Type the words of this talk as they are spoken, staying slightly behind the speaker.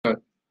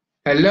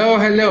Hello,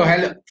 hello,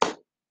 hello.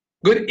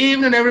 Good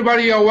evening,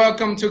 everybody. You're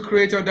welcome to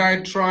Create or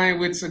Die Trying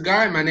with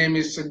Sagai. My name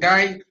is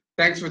Sagai.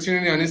 Thanks for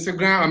tuning in on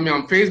Instagram. I'm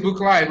on Facebook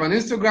Live. On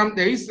Instagram,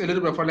 there is a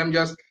little bit of problem.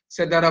 Just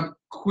set that up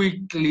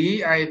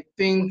quickly. I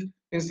think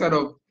instead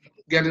of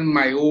getting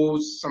my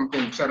old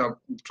something, instead of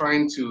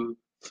trying to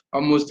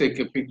almost take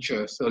a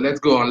picture. So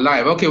let's go on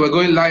live. Okay, we're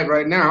going live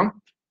right now.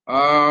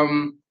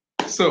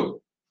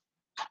 So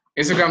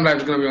Instagram Live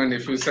is going to be on in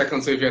a few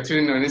seconds. So if you're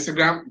tuning in on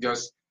Instagram,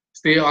 just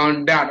stay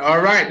on that.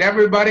 All right,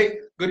 everybody.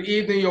 Good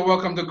evening. You're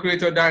welcome to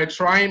Create or Die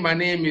Trying. My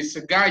name is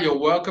Sagai. You're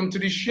welcome to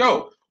the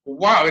show.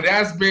 Wow, it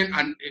has been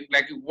a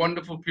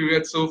wonderful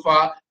period so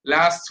far.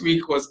 Last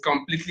week was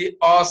completely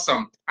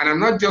awesome. And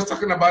I'm not just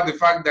talking about the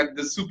fact that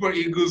the Super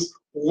Eagles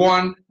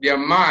won their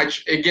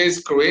match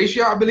against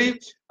Croatia, I believe.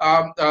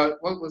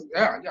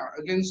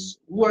 Against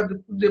who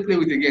did they play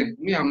with again?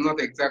 Me, I'm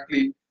not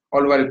exactly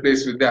all over the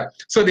place with that.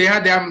 So they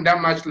had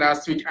that match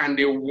last week and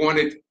they won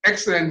it.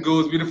 Excellent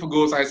goals, beautiful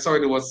goals. I saw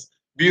it. It was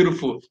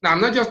beautiful. Now,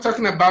 I'm not just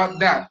talking about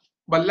that,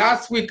 but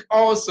last week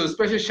also,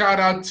 special shout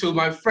out to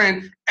my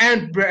friend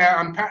and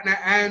partner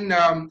and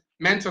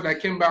mentor that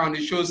came by on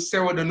the show,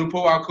 Sewa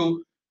Danupowaku.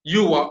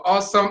 You were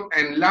awesome.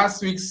 And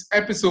last week's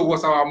episode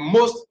was our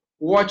most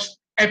watched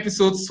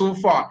episode so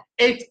far.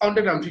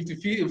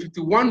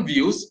 851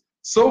 views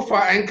so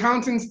far and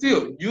counting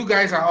still. You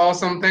guys are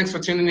awesome. Thanks for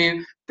tuning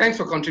in. Thanks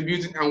for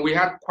contributing. And we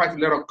had quite a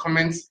lot of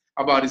comments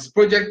about this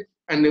project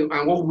and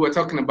what we were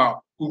talking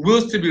about. We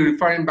will still be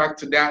referring back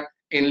to that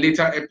in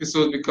later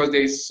episodes because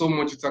there is so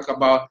much to talk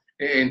about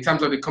in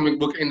terms of the comic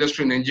book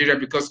industry in Nigeria,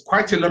 because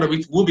quite a lot of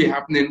it will be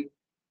happening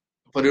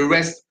for the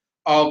rest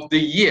of the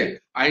year.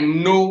 I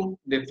know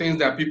the things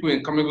that people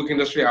in comic book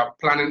industry are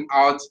planning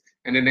out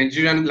in the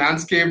Nigerian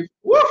landscape.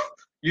 Woof!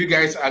 You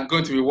guys are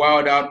going to be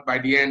wowed out by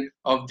the end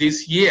of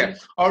this year.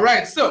 All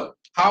right, so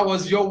how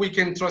was your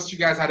weekend? Trust you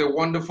guys had a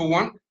wonderful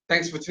one.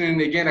 Thanks for tuning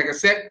in again. Like I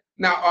said,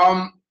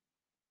 now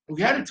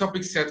we had a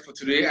topic set for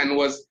today and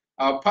was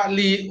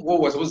partly what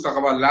we were supposed to talk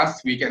about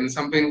last week, and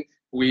something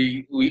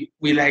we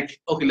like,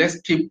 okay, let's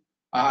keep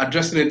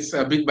addressing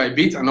it bit by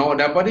bit and all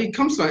that, but it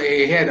comes to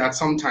a head at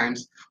some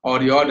times or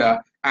the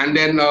other. And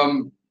then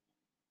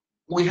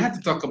we had to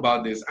talk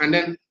about this. And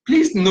then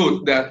please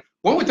note that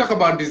when we talk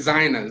about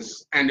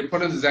designers and the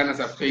product designers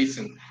are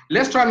facing,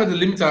 let's try not to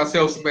limit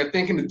ourselves by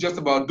thinking it's just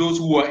about those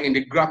who are in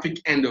the graphic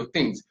end of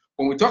things.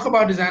 When we talk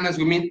about designers,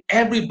 we mean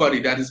everybody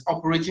that is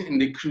operating in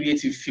the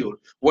creative field,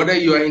 whether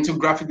you are into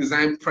graphic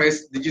design,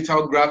 press,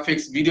 digital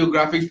graphics, video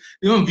graphics,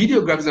 even video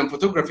graphics and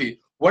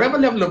photography. Whatever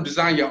level of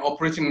design you're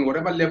operating in,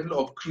 whatever level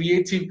of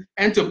creative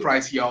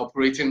enterprise you're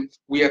operating,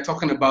 we are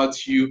talking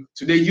about you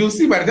today. You'll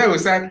see by the time we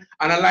start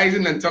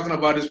analyzing and talking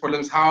about these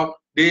problems, how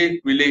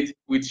they relate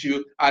with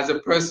you as a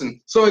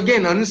person. So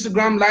again, on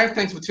Instagram Live,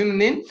 thanks for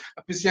tuning in.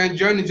 Piscian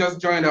Journey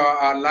just joined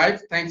our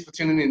live. Thanks for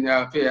tuning in,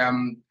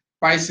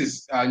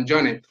 Pisces and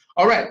Journey.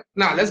 All right,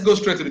 now let's go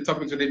straight to the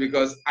topic today,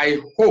 because I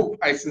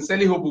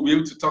sincerely hope we'll be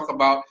able to talk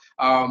about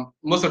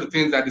most of the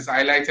things that is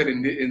highlighted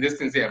in this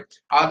things here.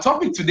 Our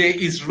topic today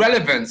is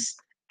relevance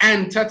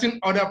and certain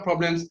other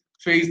problems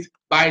faced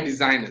by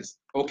designers.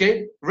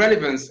 Okay,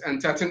 relevance and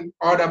certain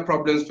other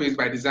problems faced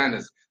by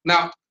designers.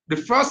 Now, the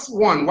first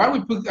one, why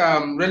we put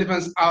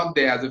relevance out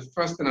there as the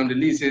first thing on the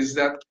list, is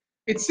that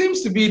it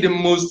seems to be the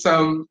most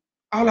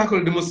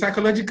the most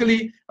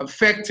psychologically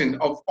affecting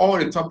of all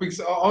the topics,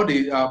 all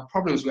the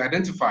problems we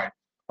identified.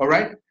 All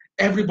right,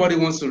 everybody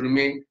wants to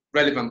remain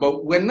relevant,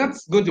 but we're not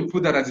going to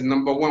put that as the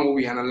number one when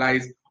we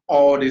analyze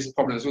all these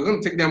problems. We're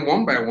going to take them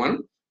one by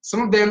one.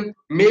 Some of them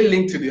may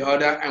link to the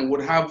other and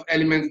would have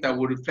elements that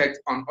will reflect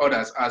on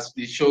others as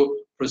the show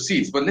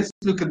proceeds. But let's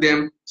look at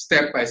them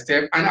step by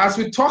step. And as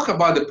we talk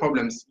about the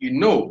problems,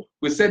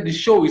 we said the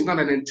show is not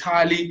an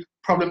entirely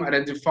problem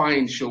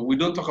identifying show. We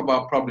don't talk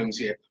about problems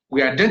here.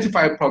 We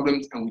identify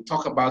problems and we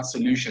talk about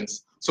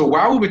solutions. So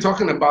while we'll be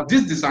talking about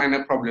these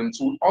designer problems,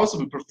 we'll also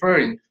be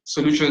preferring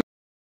solutions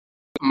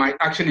that might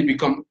actually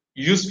become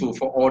useful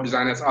for all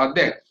designers out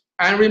there.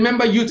 And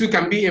remember, you too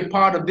can be a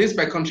part of this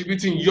by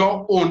contributing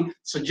your own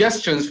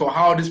suggestions for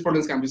how these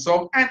problems can be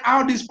solved and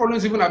how these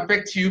problems even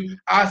affect you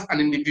as an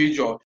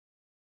individual.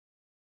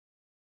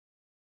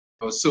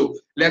 So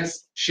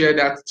let's share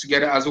that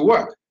together as we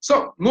work.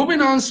 So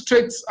moving on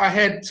straight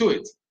ahead to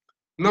it.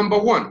 Number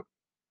one,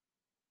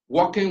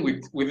 working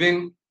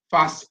within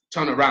fast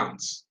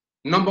turnarounds.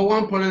 Number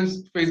one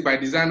problems faced by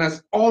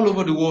designers all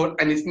over the world,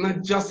 and it's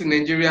not just in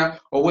Nigeria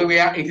or where we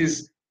are, it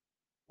is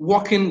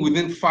working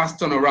within fast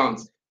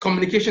turnarounds.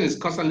 Communication is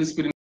constantly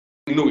speeding,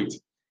 you know it.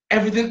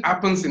 Everything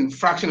happens in a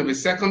fraction of a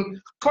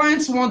second.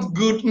 Clients want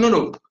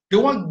they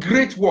want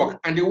great work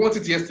and they want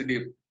it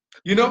yesterday.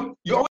 You know,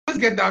 you always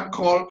get that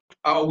call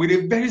with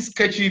a very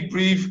sketchy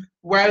brief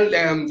while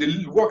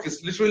the work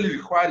is literally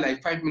required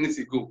like 5 minutes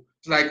ago.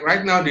 It's like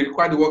right now they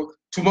require the work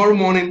tomorrow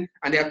morning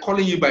and they are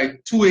calling you by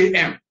 2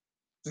 a.m.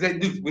 It's like,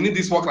 dude, we need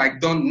this work like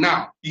done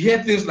now. You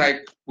hear things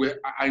like, well,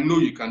 I know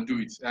you can do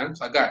it. So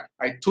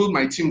I told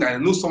my team that I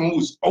know someone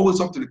who's always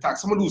up to the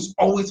task, someone who's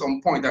always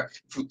on point, that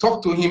if you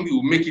talk to him, he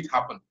will make it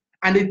happen.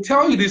 And they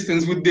tell you these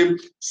things with the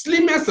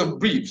slimmest of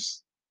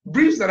briefs,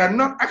 briefs that are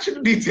not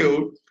actually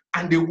detailed,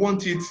 and they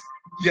want it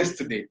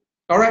yesterday.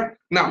 All right?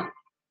 Now,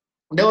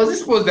 there was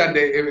this post that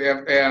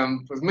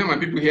me and my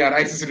people here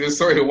at ICC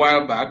saw it a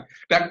while back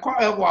that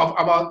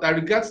about that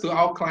regards to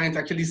how clients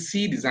actually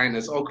see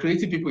designers or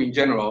creative people in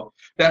general.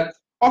 That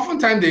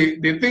oftentimes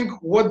they think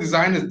what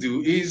designers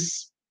do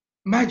is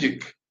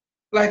magic,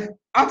 like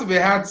out of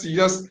their hearts. You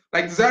just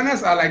like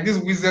designers are like this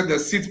wizard that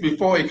sits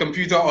before a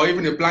computer or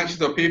even a blank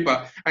sheet of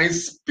paper and you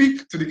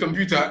speak to the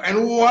computer and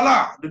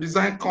voila, the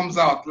design comes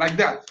out like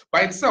that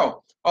by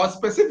itself. Or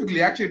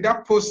specifically, actually,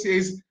 that post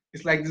says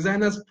it's like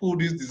designers pull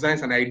these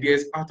designs and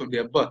ideas out of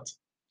their butt.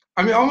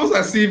 I mean, almost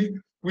as if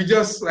we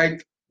just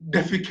like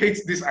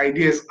defecate these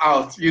ideas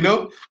out, you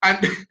know?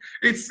 And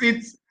it's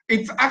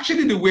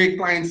actually the way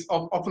clients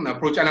often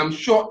approach. And I'm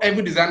sure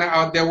every designer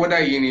out there, whether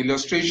in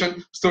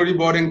illustration,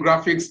 storyboarding,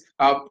 graphics,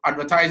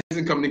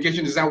 advertising,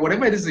 communication design,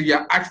 whatever it is that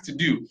you're asked to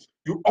do,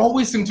 you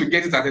always seem to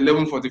get it at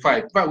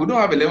 11:45. But we don't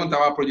have 11th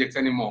hour projects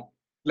anymore.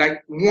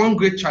 Like one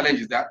great challenge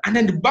is that. And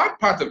then the bad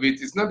part of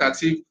it is not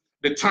that if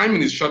the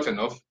timing is short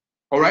enough,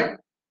 all right?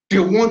 They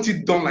want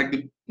it done like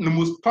the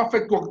most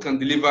perfect work can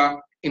deliver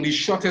in the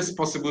shortest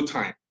possible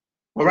time.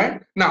 All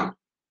right? Now,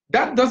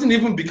 that doesn't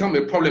even become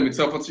a problem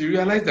itself until you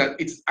realize that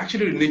it's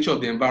actually the nature of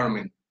the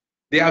environment.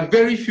 There are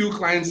very few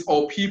clients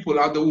or people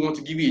out there who want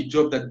to give you a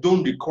job that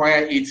don't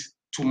require it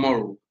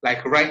tomorrow,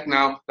 like right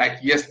now, like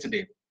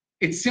yesterday.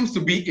 It seems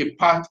to be a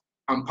part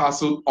and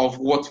parcel of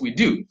what we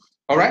do.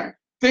 All right?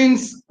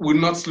 Things will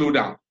not slow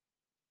down.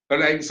 But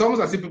like it's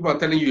almost as if people are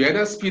telling you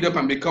either speed up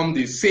and become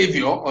the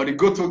savior or the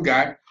go-to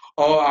guy,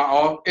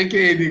 or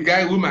aka the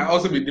guy who might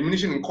also be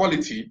diminishing in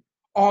quality,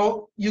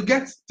 or you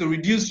get to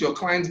reduce your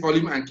client's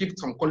volume and keep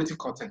some quality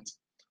content.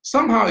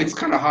 Somehow it's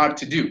kind of hard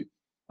to do.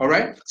 All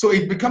right. So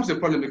it becomes a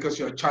problem because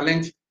you're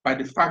challenged by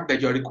the fact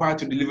that you're required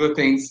to deliver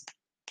things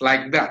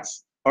like that.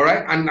 All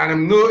right. And I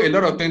know a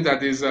lot of things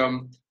that is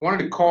one of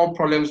the core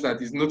problems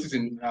that is noticed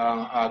in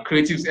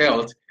creatives'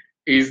 health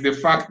is the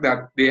fact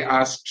that they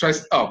are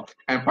stressed up.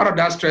 And part of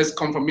that stress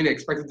comes from being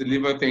expected to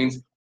deliver things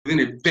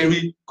within a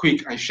very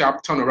quick and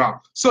sharp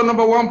turnaround. So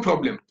number one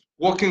problem,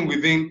 working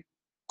within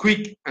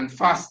quick and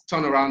fast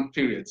turnaround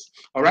periods.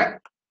 All right?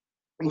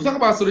 We'll talk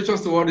about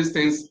solutions to all these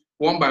things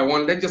one by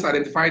one. Let's just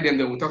identify them,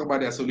 then we'll talk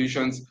about their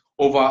solutions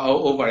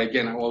over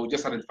again, or we'll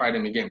just identify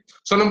them again.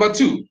 So number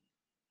two,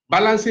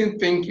 balancing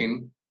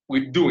thinking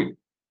with doing.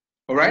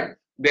 All right?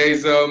 There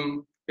is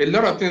a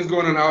lot of things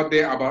going on out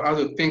there about how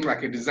to think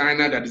like a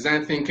designer. That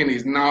design thinking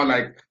is now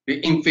like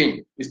the in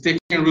thing. It's taking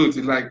roots.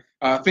 It's like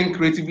think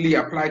creatively,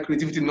 apply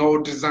creativity in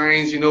all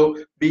designs, you know,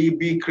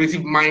 be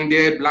creative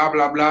minded, blah,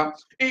 blah, blah.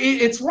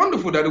 It's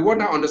wonderful that the world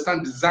now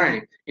understands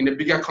design in a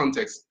bigger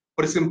context,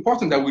 but it's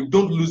important that we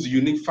don't lose the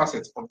unique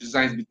facets of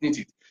designs beneath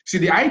it. See,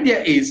 the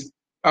idea is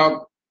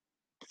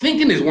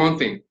thinking is one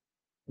thing,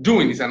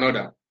 doing is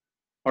another.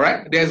 All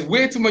right, there's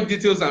way too much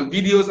details and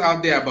videos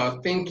out there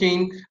about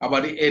thinking,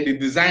 about the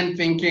design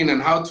thinking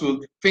and how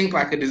to think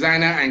like a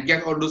designer and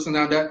get all those and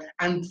other.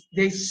 And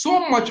there's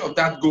so much of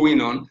that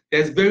going on.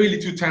 There's very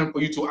little time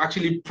for you to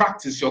actually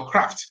practice your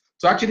craft,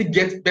 to actually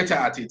get better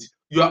at it.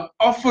 You are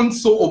often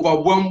so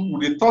overwhelmed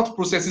with the thought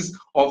processes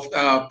of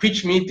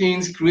pitch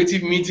meetings,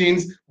 creative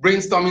meetings,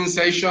 brainstorming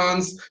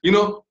sessions, you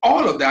know,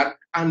 all of that,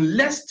 and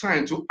less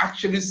time to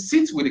actually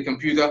sit with the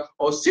computer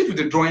or sit with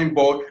the drawing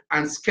board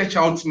and sketch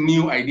out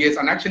new ideas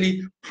and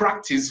actually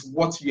practice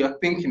what you're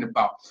thinking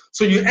about.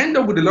 So you end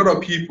up with a lot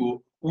of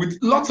people with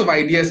lots of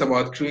ideas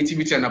about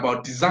creativity and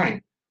about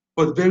design,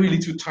 but very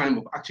little time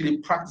of actually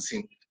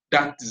practicing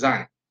that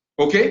design.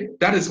 Okay,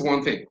 that is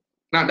one thing.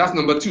 Now that's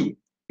number two.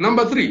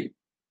 Number three,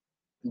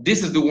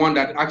 this is the one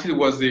that actually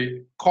was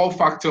the core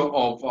factor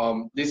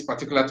of this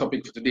particular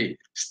topic for today,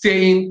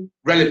 staying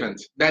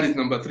relevant. That is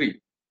number three.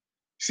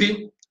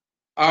 See,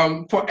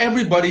 for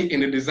everybody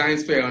in the design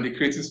sphere and the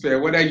creative sphere,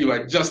 whether you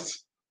are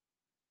just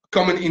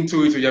coming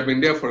into it or you've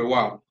been there for a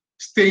while,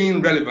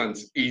 staying relevant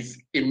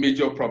is a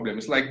major problem.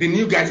 It's like the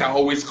new guys are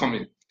always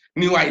coming.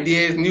 New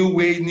ideas, new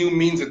ways, new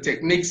means and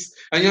techniques,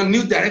 and your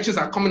new directions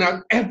are coming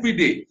out every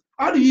day.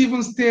 How do you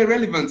even stay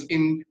relevant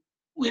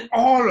with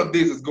all of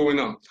this is going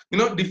on? You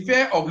know, the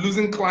fear of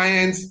losing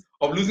clients,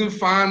 of losing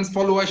fans,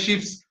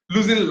 followerships,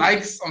 losing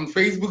likes on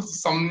Facebook to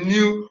some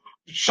new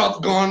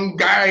shotgun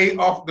guy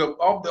of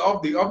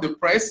the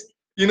press,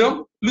 you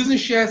know, losing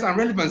shares and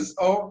relevance.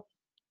 Or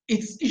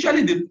it's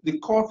usually the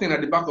core thing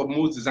at the back of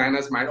most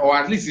designers' mind, or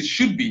at least it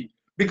should be,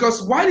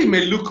 because while it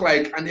may look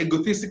like an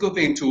egotistical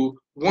thing to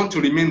want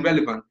to remain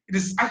relevant, it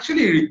is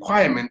actually a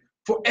requirement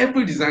for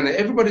every designer,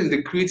 everybody in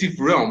the creative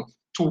realm,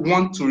 to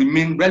want to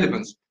remain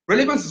relevant.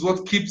 Relevance is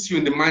what keeps you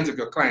in the minds of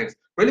your clients.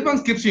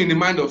 Relevance keeps you in the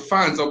mind of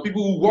fans or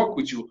people who work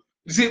with you.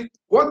 You see,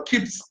 what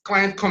keeps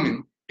clients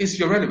coming is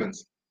your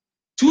relevance.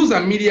 Tools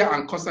and media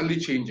are constantly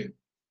changing.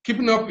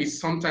 Keeping up is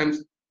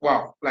sometimes,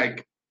 wow,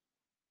 like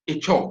a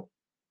chore.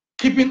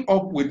 Keeping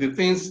up with the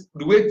things,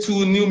 the way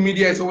new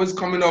media is always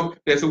coming up.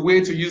 There's a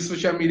way to use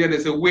social media.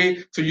 There's a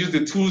way to use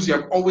the tools you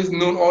have always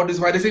known all this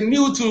while. There's a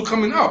new tool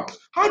coming up.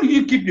 How do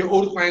you keep your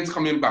old clients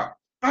coming back?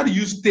 How do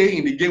you stay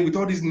in the game with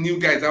all these new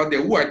guys out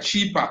there who are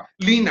cheaper,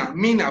 leaner,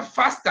 meaner,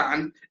 faster,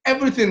 and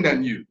everything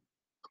than you?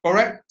 All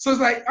right. So it's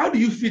like, how do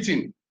you fit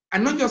in?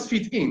 And not just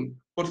fit in,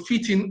 but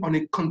fit in on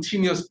a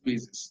continuous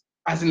basis.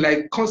 As in,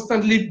 like,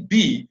 constantly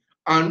be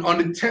on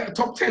the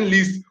top 10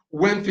 list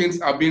when things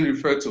are being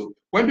referred to.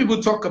 When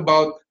people talk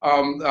about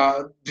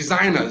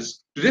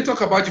designers, do they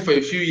talk about you for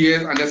a few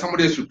years and then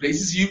somebody else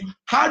replaces you?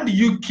 How do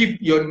you keep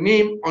your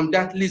name on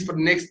that list for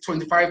the next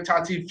 25,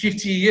 30,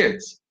 50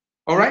 years?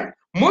 All right.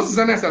 Most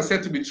designers are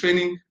said to be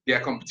training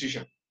their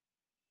competition.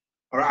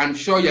 All right. I'm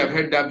sure you have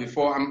heard that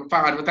before. In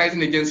fact,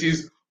 advertising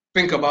agencies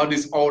think about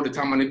this all the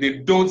time, and if they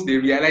don't, they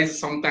realize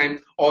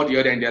sometime or the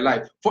other in their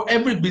life. For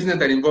every business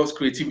that involves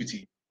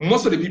creativity,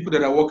 most of the people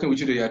that are working with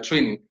you that you are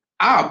training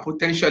are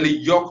potentially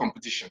your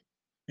competition.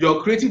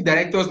 Your creative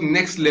director's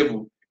next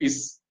level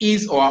is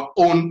or her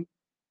own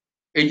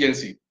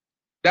agency.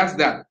 That's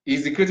that.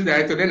 He's the creative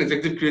director, then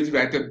executive creative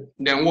director,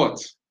 then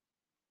what?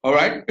 All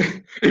right?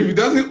 If he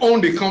doesn't own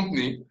the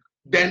company,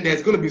 then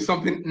there's going to be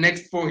something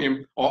next for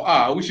him or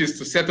her, which is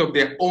to set up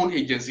their own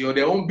agency or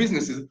their own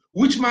businesses,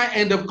 which might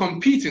end up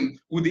competing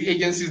with the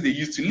agencies they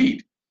used to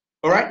lead.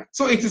 All right?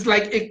 So it is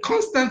like a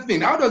constant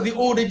thing. How does the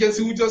old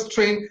agency who just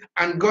trained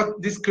and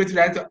got this creative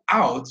director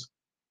out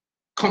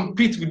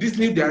compete with this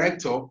new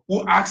director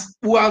who has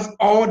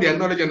all their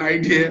knowledge and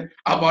idea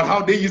about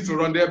how they used to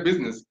run their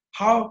business?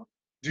 How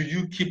do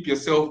you keep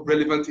yourself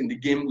relevant in the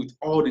game with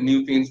all the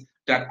new things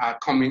that are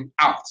coming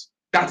out?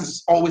 That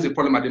is always a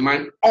problem at the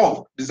mind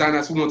of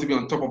designers who want to be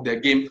on top of their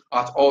game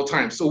at all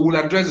times. So we'll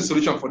address the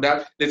solution for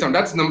that later on.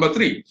 That's number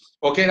 3.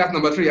 Okay, that's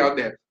number 3 out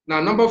there. Now,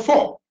 number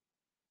 4,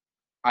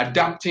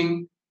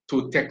 adapting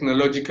to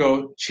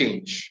technological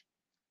change.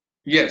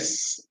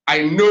 Yes,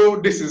 I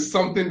know this is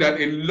something that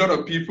a lot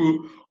of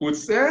people would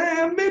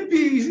say, maybe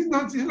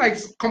it's like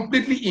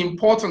completely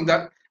important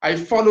that I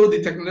follow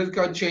the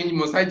technological change.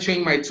 Must I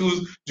change my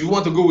tools? Do you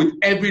want to go with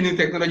every new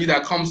technology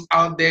that comes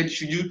out there?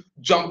 Should you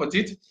jump at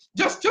it?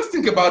 Just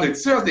think about it,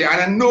 seriously.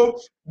 And I know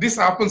this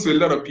happens to a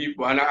lot of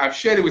people, and I've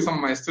shared it with some of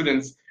my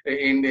students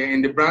in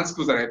the brand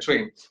schools that I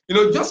train. You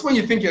know, just when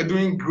you think you're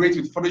doing great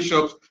with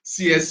Photoshop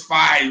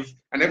CS5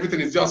 and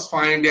everything is just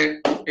fine,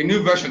 then a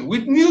new version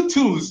with new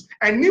tools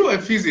and new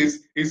physics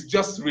is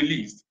just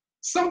released.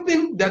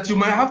 Something that you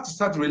might have to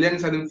start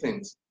relearning certain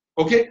things.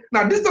 Okay?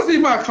 Now, this doesn't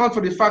even account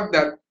for the fact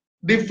that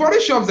the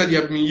Photoshops that you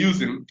have been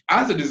using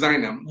as a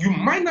designer, you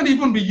might not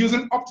even be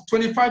using up to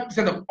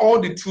 25% of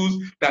all the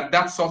tools that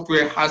that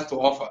software has to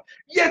offer.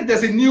 Yet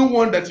there's a new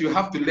one that you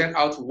have to learn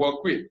how to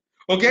work with.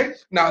 Okay?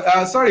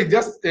 Now, sorry,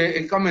 just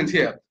a comment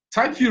here.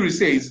 Type Fury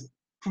says,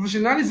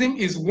 professionalism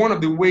is one of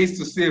the ways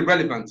to stay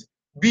relevant.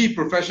 Be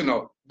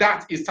professional.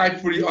 That is Type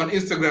Fury on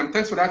Instagram.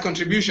 Thanks for that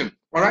contribution.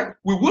 All right?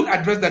 We will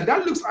address that.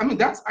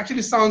 That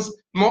actually sounds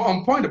more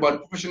on point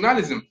about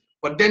professionalism.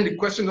 But then the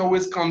question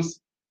always comes,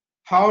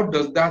 how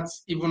does that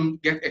even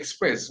get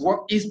expressed?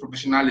 What is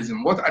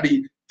professionalism? What are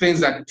the things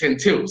that it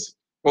entails?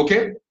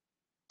 Okay?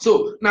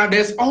 So now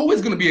there's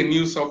always going to be a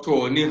new software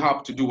or a new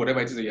app to do whatever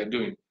it is that you're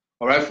doing.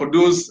 All right? For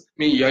those,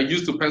 you are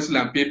used to pencil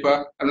and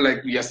paper, and like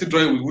you're still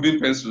drawing with wooden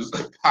pencils,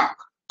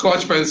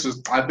 Scotch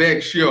pencils, I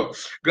beg, sure,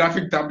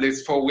 graphic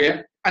tablets for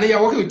where? And then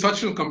you're working with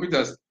touchscreen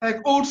computers, like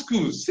old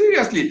school.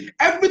 Seriously,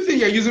 everything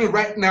you're using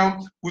right now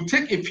will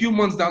take a few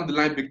months down the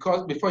line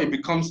before it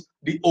becomes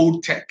the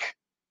old tech.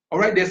 All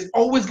right, there's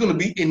always going to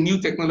be a new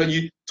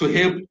technology to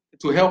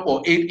help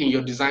or aid in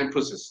your design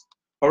process.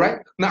 All right,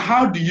 now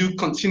how do you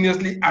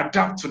continuously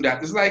adapt to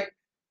that? It's like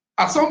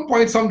at some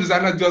point, some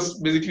designers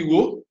just basically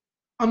go,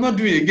 I'm not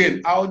doing it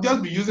again. I'll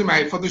just be using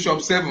my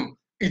Photoshop 7.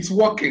 It's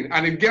working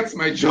and it gets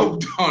my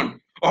job done.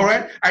 All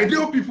right, I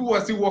know people who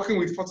are still working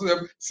with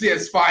Photoshop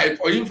CS5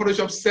 or even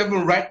Photoshop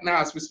 7 right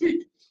now as we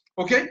speak.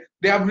 Okay,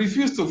 they have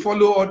refused to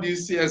follow all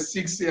these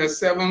CS6,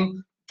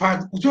 CS7,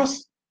 but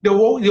just there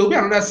will be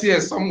another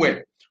CS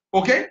somewhere.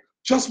 Okay,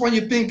 just when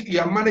you think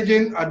you're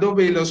managing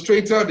Adobe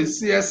Illustrator, the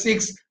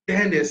CS6,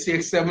 then there's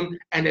CS7,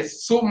 and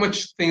there's so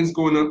much things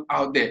going on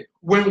out there.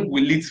 When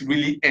will it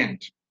really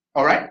end?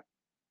 All right,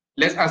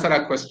 let's answer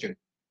that question.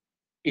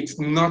 It's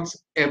not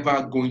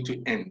ever going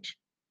to end.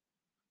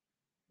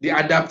 The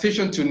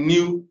adaptation to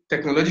new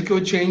technological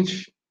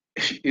change,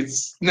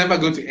 it's never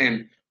going to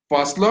end.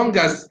 For as long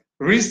as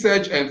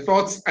research and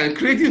thoughts and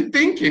creative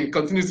thinking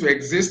continues to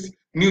exist,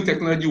 new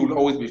technology will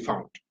always be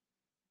found.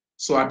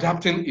 So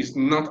adapting is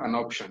not an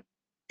option.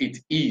 It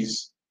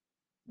is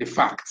the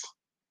fact.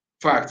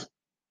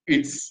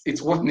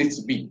 It's what needs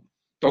to be.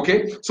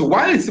 Okay? So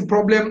while it's a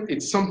problem,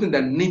 it's something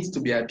that needs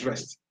to be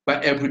addressed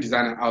by every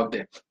designer out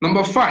there.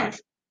 Number 5,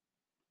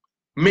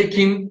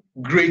 making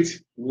great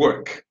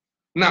work.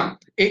 Now,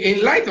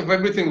 in light of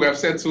everything we have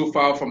said so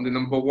far, from the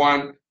number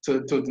 1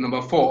 to the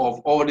number 4 of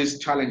all these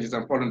challenges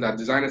and problems that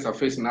designers are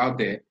facing out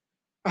there,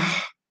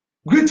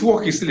 great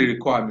work is still a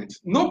requirement.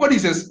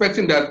 Nobody's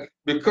expecting that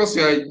because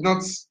you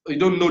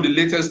don't know the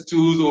latest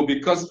tools, or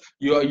because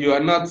you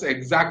are not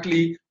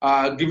exactly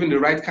given the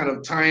right kind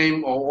of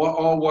time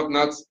or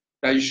whatnot,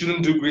 that you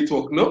shouldn't do great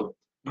work. No,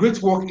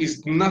 great work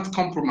is not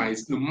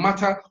compromised, no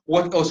matter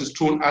what else is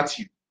thrown at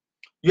you.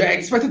 You are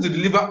expected to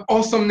deliver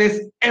awesomeness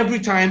every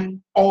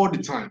time, all the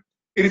time.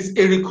 It is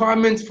a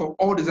requirement for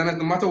all designers,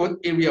 no matter what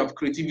area of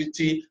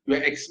creativity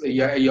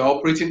you're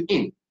operating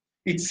in.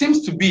 It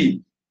seems to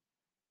be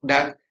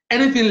that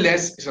anything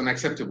less is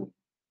unacceptable.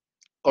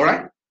 All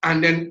right?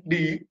 And then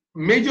the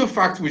major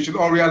fact we should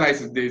all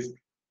realize is this: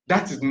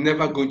 that is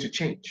never going to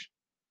change.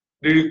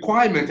 The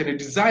requirement and the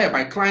desire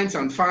by clients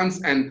and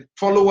fans and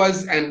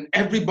followers and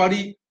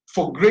everybody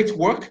for great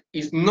work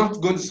is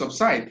not going to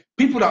subside.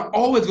 People are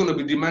always going to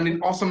be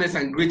demanding awesomeness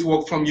and great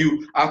work from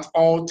you at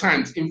all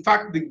times. In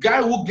fact, the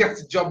guy who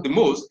gets the job the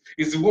most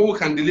is the one who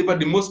can deliver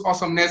the most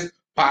awesomeness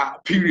per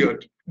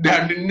period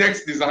than the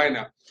next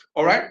designer.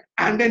 All right?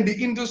 And then the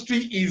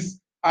industry is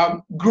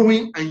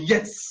growing and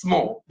yet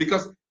small,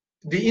 because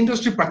the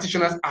industry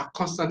practitioners are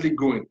constantly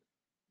growing.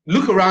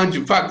 Look around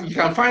you. In fact, you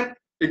can find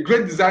a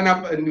great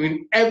designer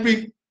in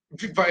every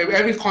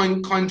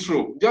coin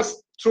throw.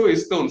 Just throw a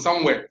stone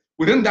somewhere.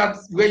 Within that,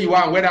 where you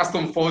are and where that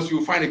stone falls,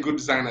 you'll find a good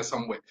designer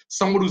somewhere.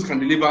 Someone who can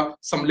deliver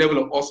some level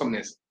of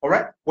awesomeness. All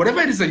right? Whatever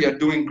it is that you're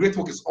doing, great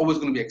work is always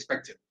going to be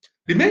expected.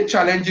 The main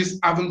challenges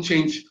haven't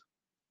changed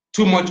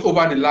too much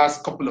over the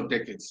last couple of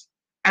decades.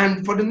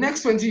 And for the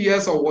next 20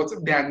 years or what,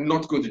 they are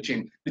not going to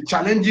change. The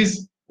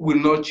challenges will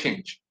not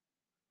change.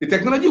 The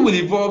technology will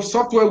evolve,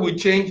 software will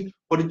change,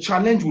 but the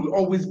challenge will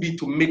always be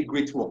to make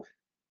great work,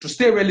 to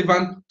stay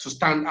relevant, to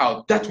stand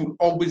out. That will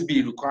always be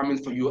a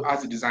requirement for you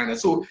as a designer.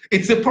 So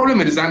it's a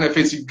problem a designer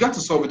faces. You've got to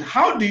solve it.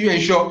 How do you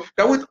ensure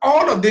that with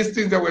all of these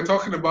things that we're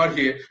talking about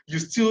here, you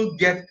still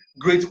get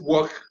great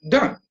work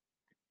done?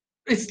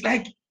 It's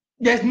like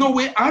there's no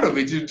way out of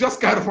it. You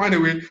just got to find a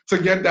way to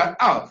get that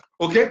out.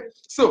 Okay?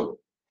 So,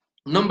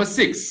 number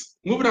 6.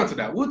 Moving on to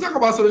that. We'll talk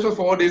about solutions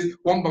for all these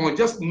one by one.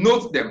 Just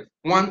note them.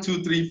 1,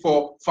 2, 3,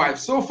 4, 5.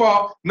 So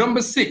far,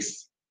 number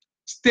 6.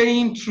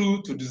 Staying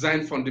true to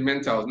design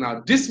fundamentals.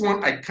 Now, this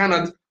one I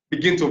cannot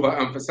begin to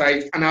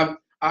overemphasize, and I've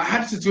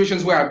had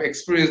situations where I've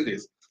experienced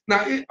this.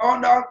 Now,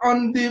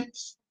 on the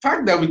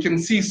fact that we can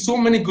see so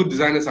many good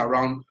designers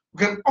around,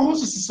 we can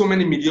also see so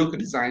many mediocre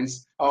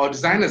designers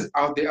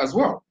out there as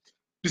well.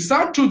 The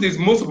sad truth is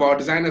most of our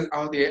designers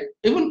out there,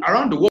 even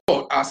around the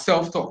world, are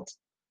self-taught.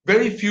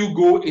 Very few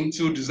go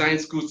into design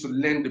schools to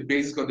learn the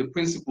basics or the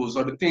principles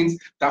or the things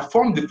that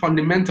form the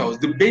fundamentals,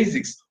 the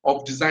basics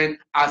of design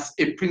as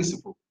a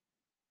principle.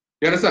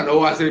 You understand?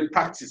 Or as a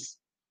practice.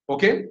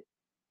 Okay?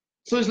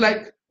 So it's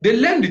like they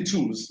learn the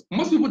tools.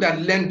 Most people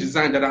that learn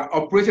design, that are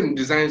operating in the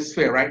design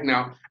sphere right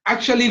now,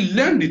 actually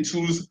learn the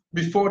tools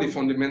before the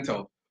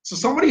fundamental. So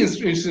somebody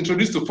is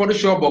introduced to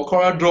Photoshop or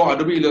CorelDRAW,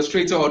 Adobe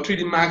Illustrator, or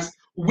 3D Max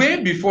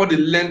way before they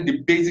learn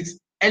the basics,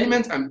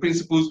 elements, and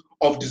principles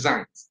of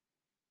design.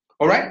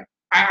 All right?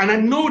 And I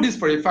know this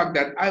for a fact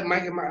that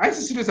my IT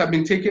students have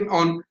been taking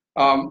on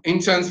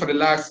interns for the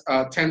last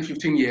 10,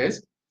 15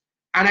 years.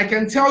 And I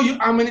can tell you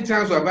how many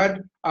times we've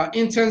had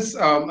interns,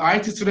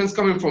 IT students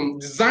coming from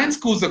design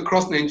schools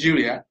across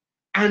Nigeria,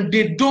 and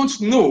they don't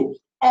know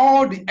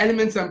all the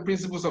elements and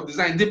principles of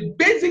design, the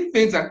basic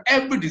things that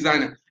every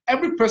designer,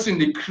 every person in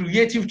the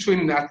creative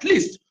training at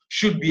least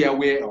should be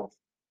aware of.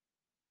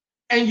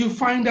 And you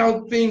find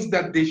out things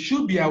that they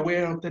should be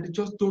aware of that they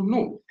just don't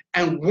know.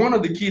 And one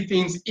of the key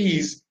things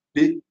is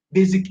the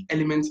basic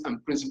elements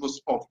and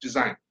principles of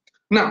design.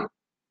 Now,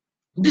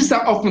 these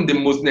are often the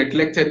most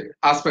neglected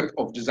aspect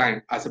of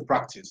design as a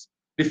practice.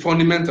 The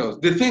fundamentals,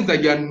 the things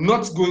that you're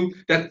not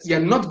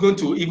going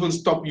to even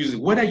stop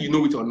using, whether you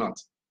know it or not.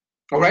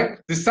 All right?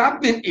 The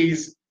sad thing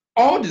is,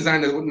 all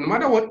designers, no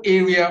matter what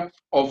area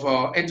of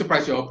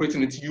enterprise you're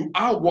operating in, you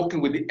are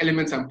working with the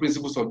elements and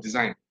principles of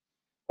design.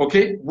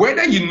 Okay?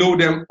 Whether you know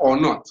them or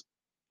not.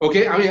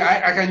 Okay? I mean,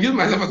 I can use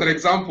myself as an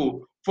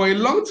example. For a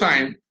long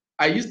time,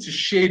 I used to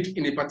shade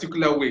in a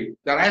particular way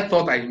that I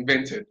thought I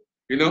invented.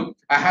 You know,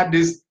 I had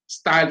this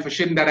style for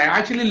shading that I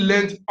actually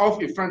learned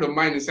off a friend of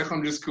mine in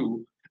secondary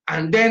school.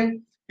 And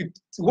then it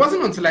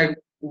wasn't until I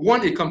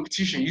won a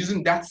competition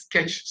using that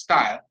sketch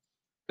style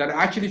that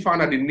I actually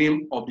found out the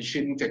name of the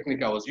shading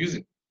technique I was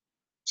using.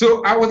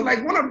 So I was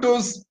like one of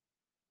those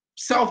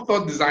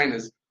self-taught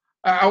designers.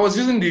 I was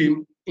using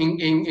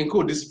in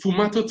code this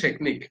Fumato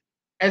technique,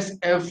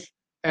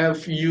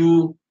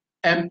 SFFUMATTO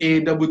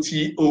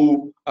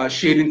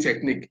shading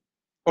technique.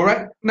 All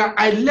right. Now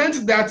I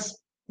learned that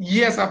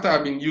years after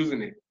I've been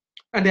using it.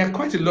 And there are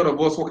quite a lot of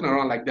us walking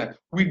around like that.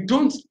 We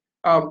don't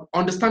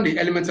understand the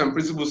elements and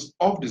principles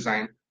of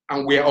design,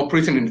 and we're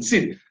operating in the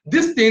scene.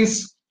 These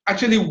things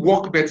actually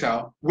work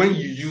better when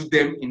you use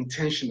them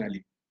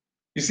intentionally.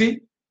 You see,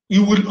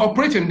 you will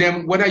operate in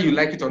them whether you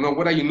like it or not,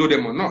 whether you know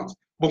them or not.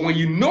 But when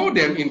you know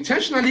them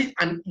intentionally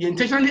and you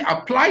intentionally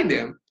apply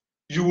them,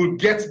 you will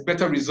get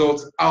better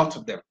results out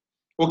of them.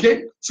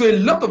 Okay? So a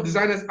lot of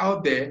designers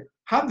out there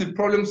have the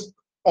problems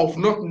of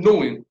not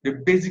knowing the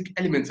basic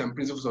elements and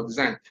principles of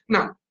design.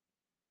 Now,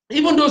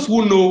 even those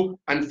who know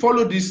and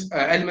follow these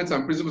elements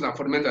and principles and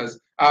fundamentals,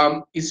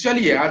 it's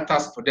surely a hard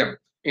task for them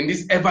in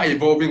this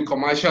ever-evolving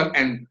commercial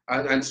and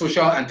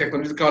social and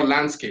technological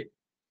landscape.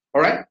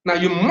 All right? Now,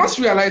 you must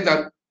realize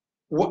that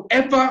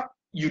whatever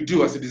you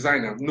do as a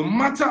designer, no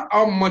matter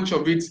how much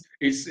of it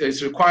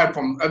is required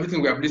from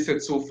everything we have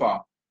listed so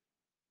far,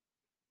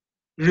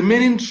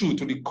 remaining true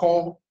to the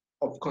core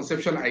of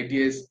conceptual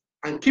ideas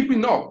and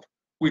keeping up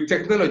with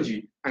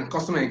technology and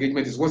customer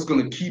engagement is what's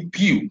going to keep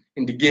you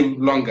in the game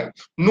longer.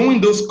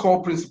 Knowing those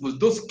core principles,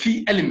 those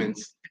key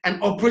elements,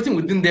 and operating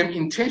within them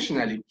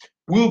intentionally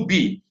will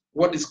be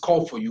what is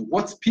called for you,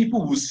 what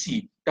people will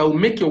see that will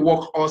make your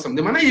work awesome.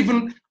 They might not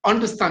even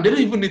understand, they don't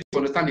even need to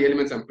understand the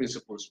elements and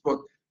principles, but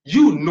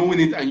you knowing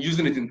it and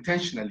using it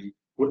intentionally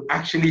will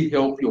actually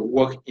help your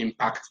work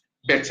impact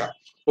better.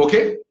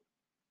 Okay?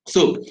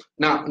 So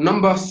now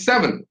number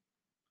seven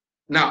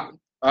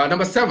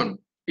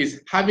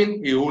is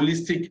having a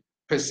holistic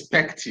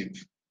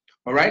perspective.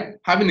 All right,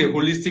 having a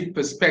holistic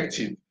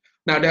perspective.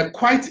 Now there are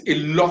quite a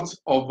lot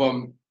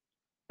of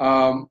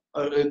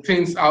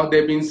things out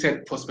there being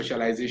said for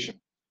specialization.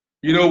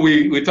 You know,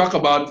 we talk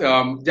about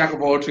jack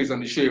of all trades on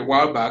the show a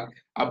while back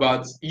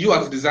about you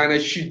as a designer,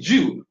 should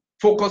you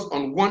focus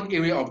on one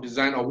area of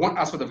design or one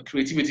aspect of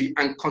creativity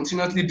and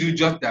continuously do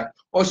just that,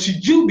 or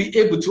should you be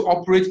able to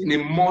operate in a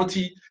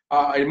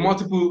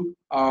multiple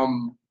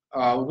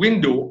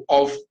window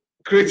of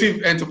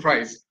creative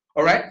enterprise?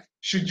 All right,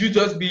 should you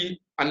just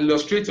be an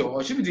illustrator,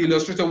 or should be the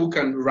illustrator who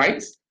can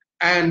write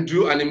and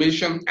do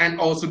animation and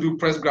also do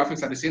press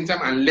graphics at the same time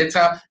and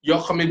letter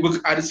your comic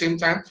book at the same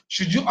time?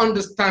 Should you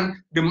understand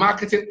the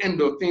marketing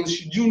end of things?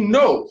 Should you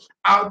know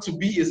how to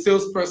be a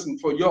salesperson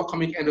for your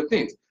comic end of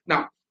things?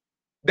 Now,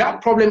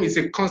 that problem is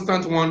a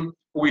constant one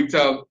with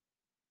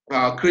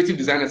creative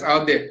designers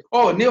out there.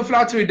 Oh, Neil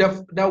Flattery,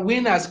 the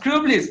winner,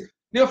 Scribblies.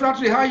 Neil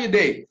Flattery, how are you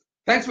today?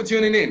 Thanks for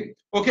tuning in.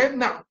 Okay,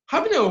 now,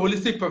 having a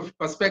holistic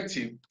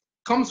perspective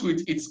comes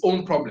with its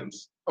own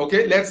problems.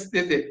 Okay, let's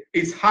say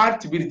it's hard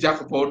to be the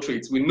jack of all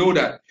trades. We know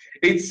that.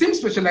 It seems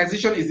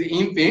specialization is the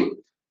in thing,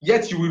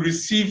 yet you will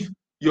receive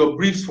your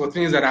briefs for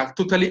things that are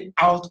totally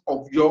out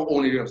of your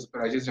own area of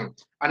specialization.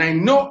 And I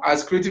know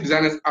as creative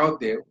designers out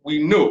there,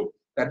 we know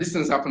that these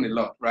things happen a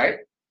lot, right?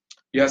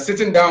 You are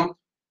sitting down,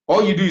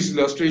 all you do is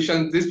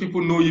illustration. These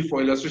people know you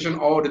for illustration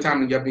all the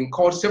time, and you have been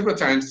called several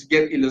times to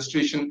get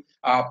illustration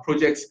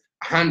projects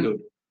handled.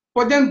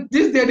 But then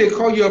this day they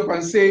call you up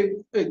and say,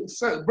 hey,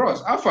 sir,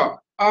 bros, Alpha,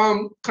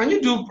 can you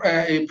do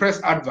a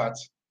press advert?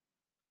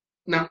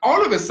 Now,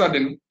 all of a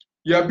sudden,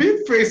 you are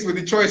being faced with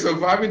the choice of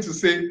having to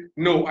say,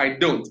 no, I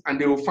don't, and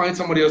they will find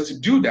somebody else to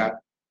do that,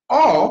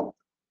 or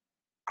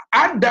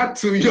add that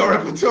to your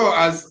repertoire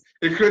as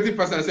a creative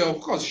person and say, of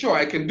course, sure,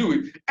 I can do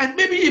it, and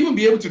maybe even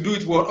be able to do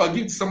it well or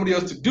give it to somebody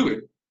else to do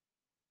it.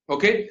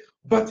 Okay,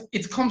 but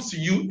it comes to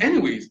you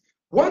anyways.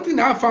 One thing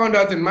I found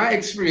out in my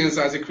experience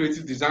as a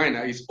creative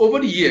designer is over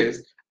the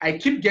years, I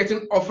keep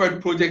getting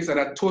offered projects that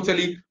are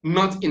totally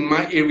not in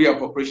my area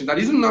of operation, that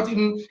isn't not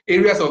in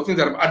areas of things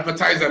that I've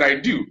advertised that I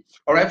do.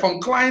 All right, from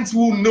clients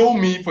who know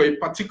me for a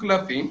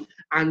particular thing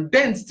and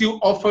then still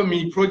offer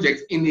me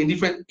projects in a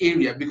different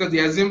area because they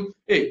assume,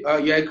 hey,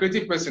 you're a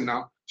creative person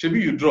now, maybe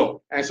you draw,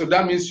 and so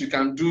that means you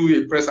can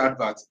do a press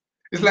advert.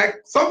 It's like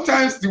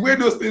sometimes the way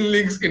those things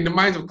links in the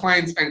minds of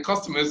clients and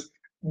customers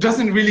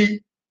doesn't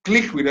really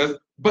click with us,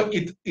 but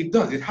it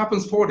does. It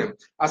happens for them.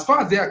 As far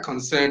as they are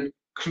concerned,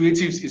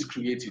 creatives is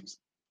creatives.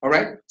 All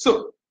right.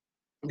 So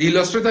the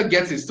illustrator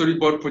gets a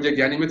storyboard project.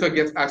 The animator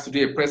gets asked to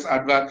do a press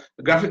advert.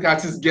 The graphic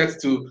artist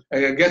gets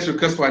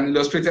request for an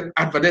illustrated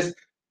advert. There's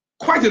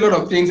quite a lot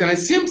of things, and it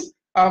seems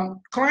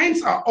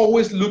clients are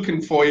always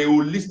looking for a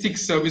holistic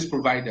service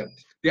provider.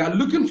 They are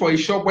looking for a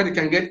shop where they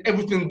can get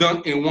everything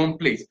done in one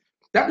place.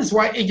 That is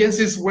why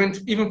agencies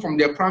went even from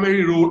their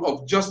primary role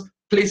of just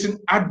placing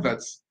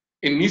adverts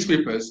in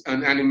newspapers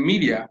and in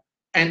media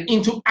and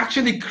into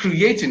actually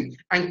creating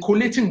and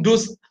collating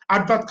those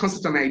advert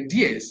concepts and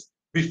ideas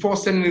before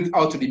sending it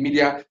out to the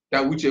media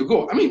that which you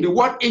go. I mean, the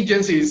word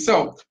agency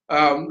itself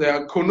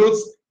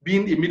connotes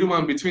being a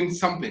middleman between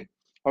something.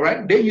 All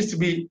right, they used to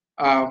be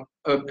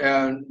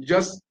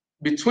just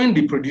between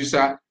the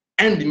producer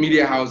and the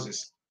media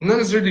houses, not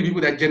necessarily the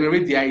people that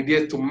generate the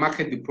ideas to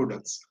market the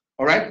products.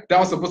 All right, that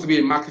was supposed to be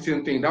a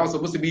marketing thing. That was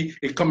supposed to be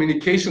a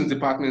communications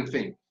department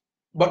thing.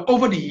 But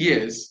over the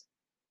years,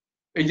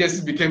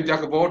 agencies became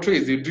jack of all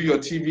trades. They do your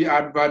TV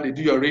advert, they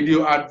do your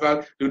radio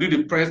advert, they do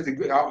the press,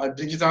 the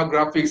digital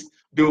graphics,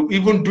 they'll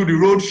even do the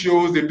road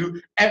shows, they do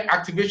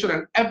activation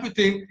and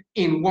everything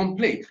in one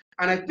place.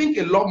 And I think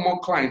a lot more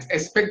clients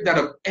expect that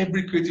of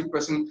every creative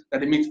person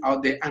that they meet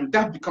out there, and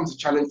that becomes a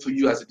challenge for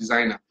you as a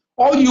designer.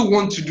 All you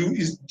want to do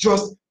is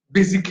just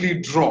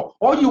basically draw.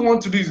 All you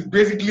want to do is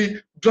basically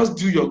just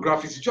do your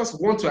graphics. You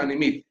just want to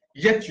animate,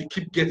 yet you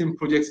keep getting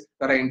projects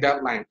that are in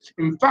that line.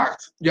 In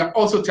fact, you're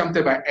also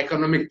tempted by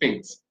economic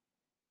things.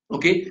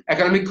 Okay,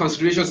 economic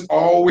considerations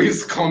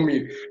always come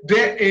in.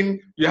 Therein,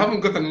 you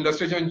haven't got an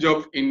illustration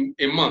job in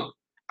a month,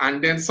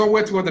 and then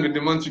somewhere towards the end of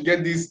the month, you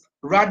get these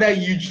rather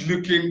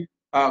huge-looking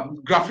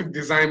graphic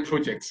design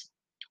projects.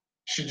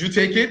 Should you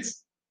take it,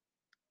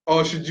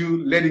 or should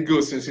you let it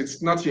go since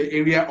it's not your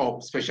area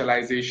of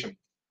specialization?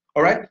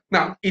 All right.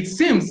 Now, it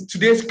seems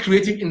today's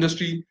creative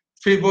industry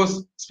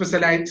favors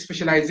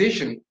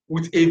specialization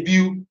with a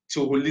view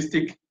to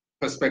holistic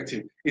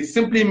perspective. It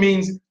simply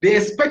means they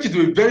expect you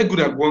to be very good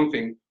at one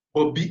thing,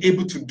 but be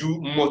able to do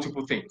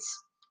multiple things.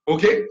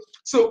 Okay?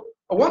 So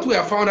what we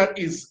have found out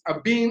is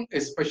being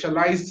a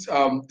specialized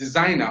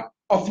designer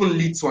often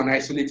leads to an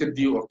isolated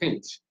view of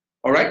things.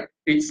 All right?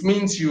 It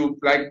means you,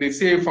 like they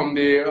say, from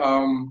the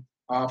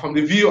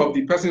view of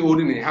the person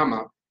holding a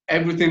hammer,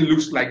 everything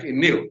looks like a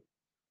nail.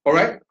 All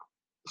right?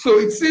 So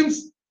it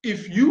seems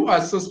if you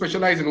are so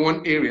specialized in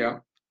one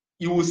area,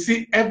 you will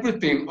see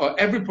everything or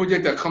every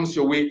project that comes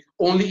your way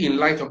only in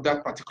light of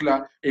that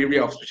particular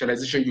area of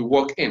specialization you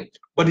work in.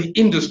 But the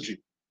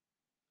industry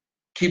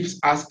keeps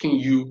asking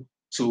you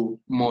to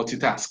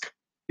multitask.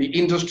 The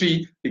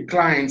industry, the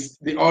clients,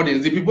 the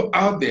audience, the people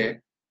out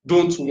there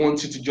don't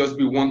want you to just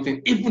be one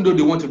thing, even though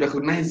they want to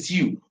recognize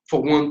you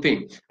for one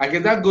thing. I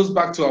guess that goes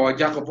back to our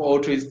jack of all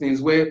trades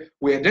things, where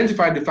we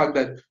identified the fact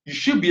that you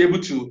should be able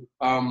to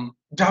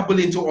dabble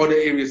into other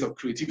areas of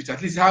creativity,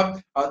 at least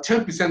have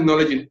 10%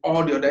 knowledge in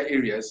all the other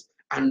areas,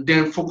 and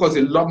then focus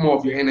a lot more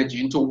of your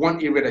energy into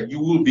one area that you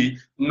will be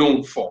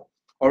known for.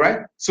 All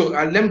right? So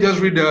let me just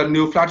read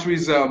Neil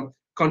Flattery's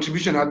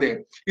contribution out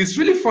there. It's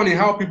really funny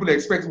how people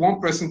expect one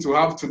person to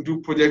have to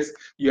do projects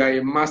you are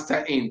a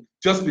master in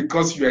just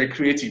because you are a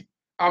creative.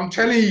 I'm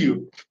telling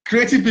you,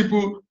 creative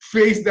people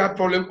face that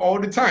problem all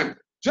the time.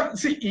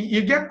 Just, see,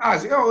 you get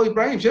asked, oh,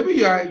 Ibrahim,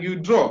 maybe you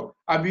draw,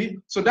 Abi,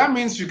 so that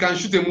means you can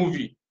shoot a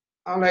movie.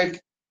 I'm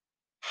like,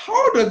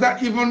 how does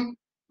that even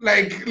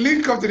like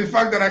link up to the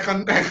fact that I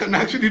can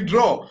actually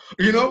draw?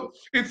 You know,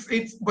 but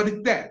it's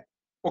there.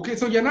 Okay,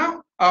 so you're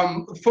now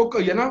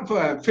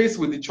faced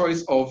with the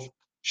choice of,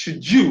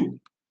 should you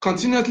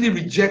continuously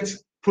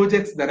reject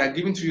projects that are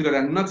given to you that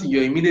are not in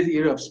your immediate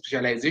area of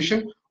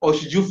specialization, or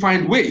should you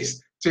find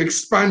ways to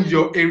expand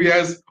your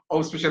areas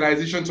of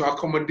specialization to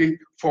accommodate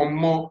for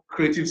more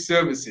creative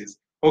services?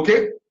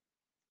 Okay?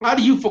 How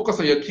do you focus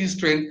on your key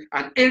strength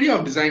and area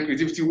of design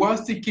creativity while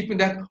still keeping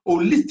that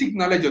holistic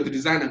knowledge of the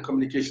design and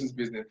communications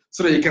business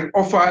so that you can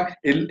offer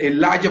a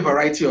larger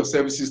variety of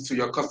services to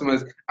your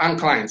customers and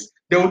clients?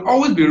 There will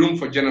always be room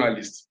for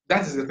generalists.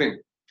 That is the thing.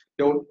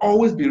 There will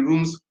always be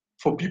rooms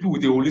for people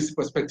with a holistic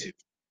perspective.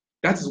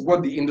 That is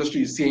what the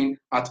industry is saying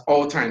at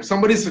all times.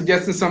 Somebody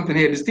suggesting something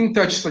here. Distinct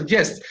Touch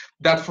suggests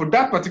that for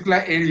that particular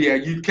area,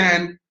 you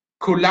can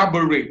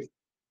collaborate.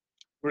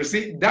 You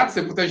see, that's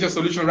a potential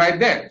solution right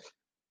there.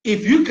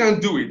 If you can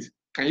do it,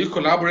 can you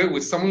collaborate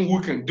with someone who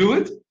can do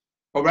it?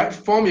 All right,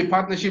 form a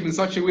partnership in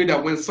such a way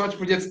that when such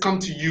projects come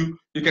to you,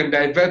 you can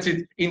divert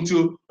it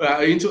into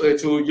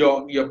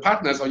your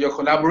partners or your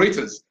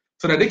collaborators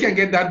so that they can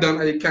get that done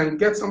and you can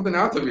get something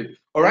out of it.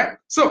 All right,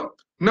 so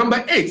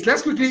number 8,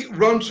 let's quickly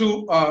run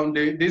through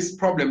these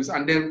problems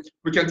and then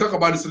we can talk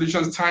about the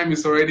solutions. Time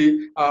is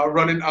already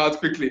running out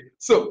quickly.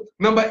 So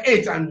number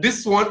 8, and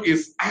this one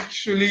is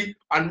actually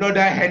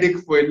another headache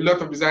for a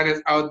lot of designers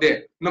out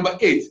there. Number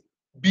 8,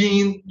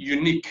 being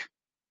unique.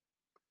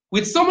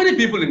 With so many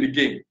people in the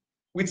game,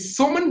 with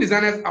so many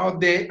designers out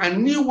there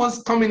and new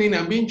ones coming in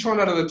and being churned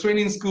out of the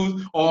training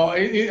schools or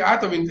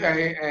out of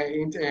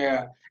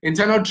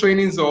internal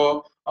trainings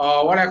or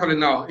what I call it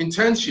now,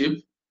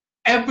 internship,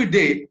 every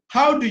day,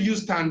 how do you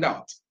stand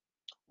out?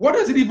 What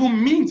does it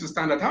even mean to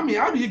stand out? How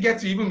do you get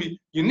to even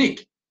be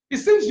unique? It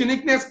seems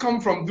uniqueness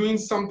comes from doing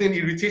something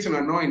irritating or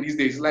annoying these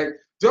days. Like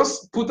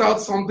just put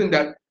out something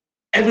that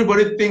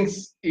everybody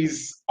thinks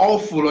is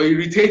awful or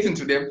irritating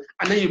to them,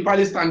 and then you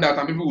probably stand out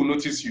and people will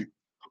notice you.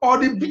 Or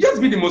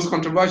just be the most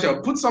controversial.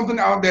 Put something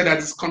out there that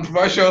is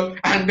controversial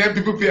and then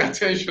people pay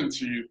attention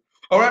to you.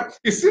 All right?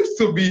 It seems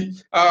to be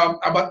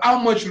about how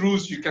much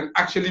rules you can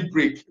actually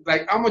break.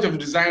 Like how much of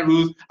design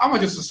rules, how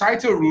much of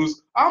societal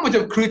rules, how much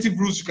of creative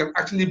rules you can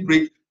actually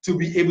break to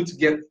be able to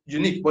get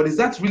unique. But is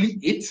that really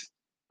it?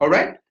 All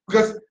right?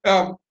 Because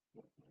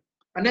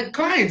and then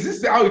clients, this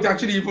is how it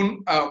actually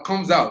even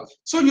comes out.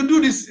 So you do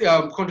this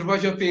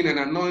controversial thing and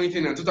annoying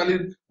thing and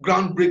totally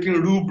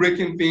groundbreaking,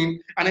 rule-breaking thing,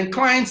 and then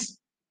clients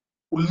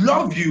will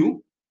love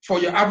you for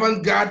your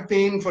avant-garde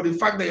thing, for the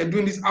fact that you're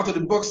doing this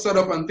out-of-the-box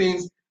setup and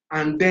things,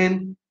 and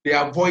then they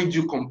avoid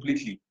you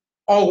completely.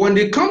 Or when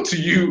they come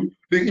to you,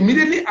 they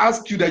immediately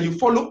ask you that you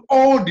follow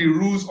all the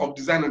rules of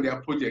design on their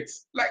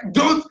projects. Like,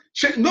 no.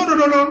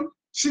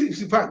 In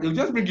fact, they'll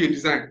just bring you a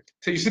design.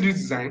 Say, you see this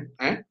design,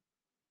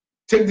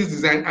 take this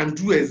design and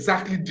do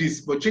exactly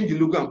this, but change the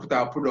logo and put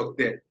our product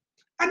there.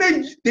 And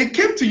then they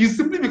came to you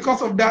simply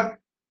because of that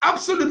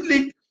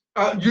absolutely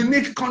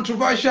unique,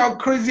 controversial,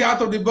 crazy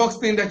out-of-the-box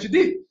thing that you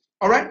did.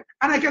 All right?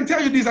 And I can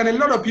tell you this, and a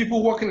lot of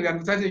people working in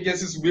advertising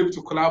agencies will be able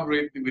to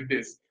collaborate with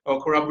this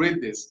or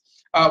corroborate this.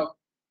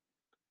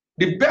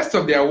 The best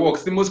of their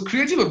works, the most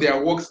creative of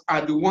their works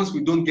are the ones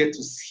we don't get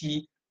to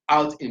see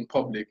out in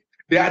public.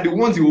 They are the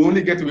ones you will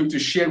only get to be able to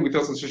share with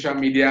us on social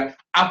media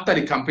after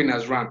the campaign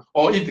has run,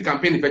 or if the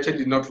campaign eventually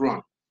did not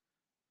run.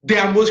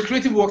 Their most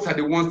creative works are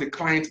the ones the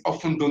client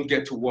often don't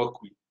get to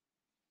work with.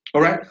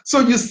 All right?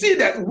 So you see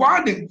that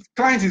while the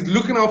client is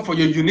looking out for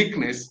your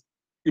uniqueness,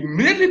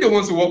 immediately they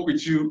want to work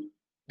with you,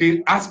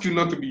 they ask you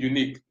not to be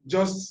unique.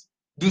 Just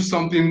do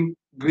something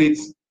great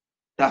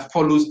that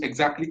follows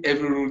exactly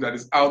every rule that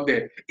is out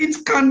there.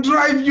 It can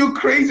drive you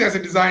crazy as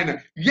a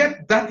designer,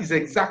 yet that is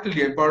exactly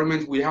the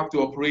environment we have to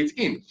operate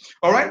in.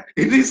 All right,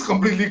 it is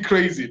completely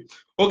crazy.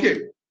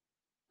 Okay,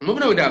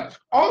 moving on with that.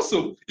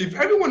 Also, if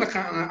everyone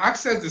can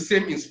access the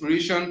same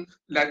inspiration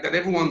that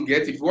everyone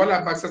gets, if we all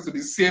have access to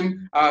the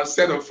same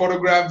set of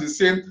photographs, the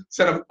same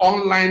set of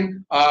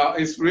online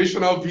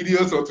inspirational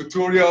videos or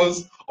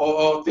tutorials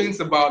or things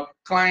about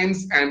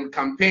clients and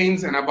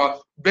campaigns and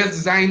about best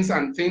designs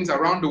and things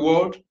around the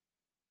world,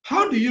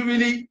 how do you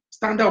really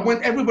stand out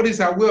when everybody's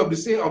aware of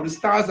the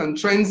stars and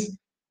trends,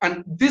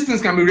 and these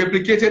things can be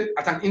replicated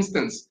at an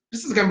instance?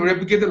 This can be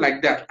replicated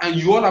like that, and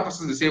you all have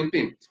access to the same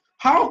thing.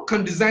 How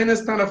can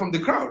designers stand out from the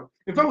crowd?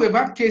 In fact, we've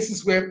had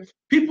cases where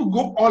people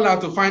go all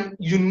out to find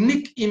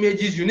unique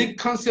images, unique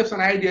concepts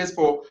and ideas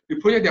for the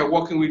project they're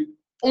working with,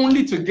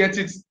 only to get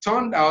it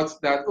turned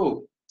out that,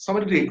 oh,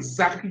 somebody did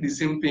exactly the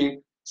same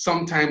thing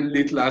sometime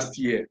late last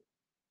year.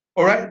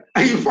 All right,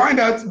 and you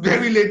find out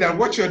very late that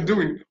what you're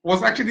doing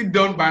was actually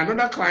done by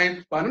another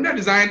client, by another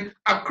design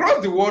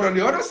across the world on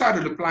the other side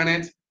of the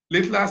planet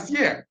late last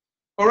year.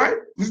 All right,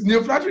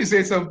 Neil Flattery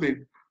said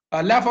something.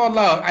 Laugh out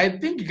loud. I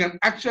think you can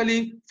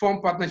actually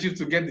form partnerships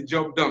to get the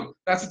job done.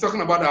 That's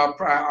talking about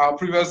our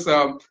previous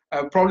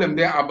problem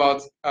there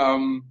about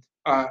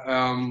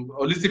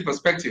holistic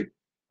perspective.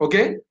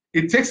 Okay,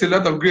 it takes a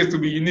lot of grace to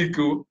be unique,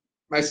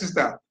 my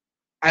sister.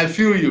 I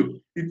feel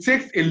you. It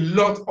takes a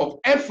lot of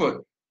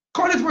effort.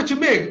 Call it what you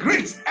may,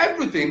 great,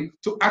 everything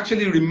to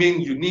actually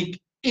remain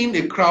unique in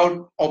a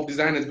crowd of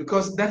designers,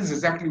 because that is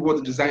exactly what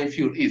the design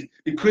field is.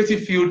 The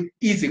creative field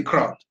is a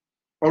crowd.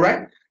 All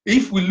right?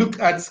 If we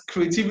look at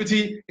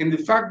creativity in the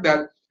fact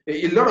that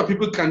a lot of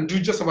people can do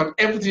just about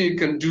everything you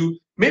can do,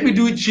 maybe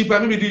do it cheaper,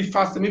 maybe do it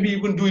faster, maybe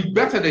even do it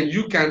better than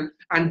you can,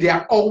 and they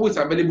are always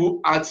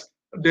available at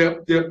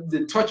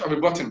the touch of a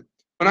button.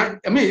 I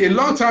mean, a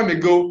long time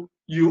ago,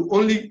 you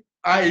only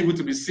are able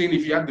to be seen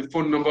if you have the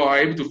phone number or are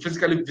able to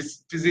physically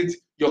visit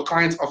your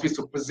client's office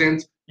to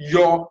present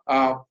your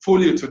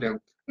folio to them.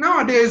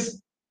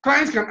 Nowadays,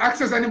 clients can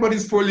access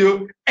anybody's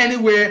folio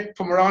anywhere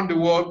from around the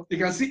world. They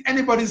can see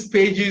anybody's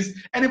pages,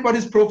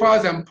 anybody's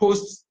profiles and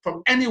posts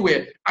from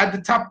anywhere at the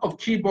tap of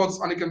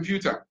keyboards on a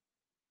computer.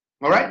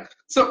 All right?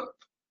 So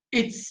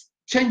it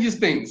changes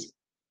things.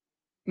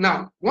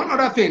 Now, one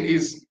other thing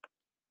is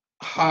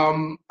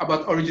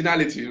about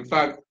originality. In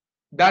fact,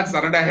 that's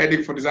another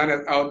headache for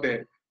designers out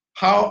there.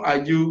 How are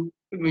you,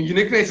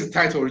 uniqueness is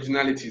tied to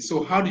originality.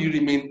 So how do you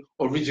remain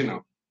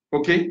original?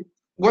 Okay,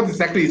 what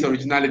exactly is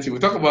originality?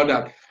 We'll talk about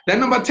that. Then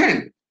number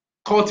 10,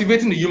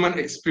 cultivating the human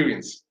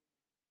experience.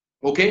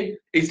 Okay,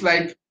 it's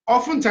like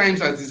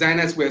oftentimes as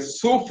designers, we're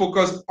so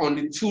focused on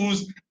the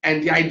tools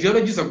and the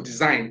ideologies of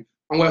design,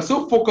 and we're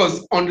so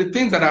focused on the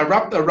things that are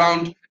wrapped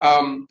around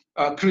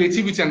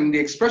creativity and the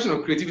expression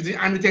of creativity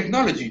and the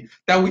technology,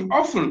 that we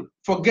often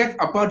forget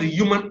about the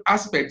human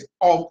aspect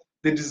of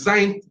the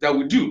design that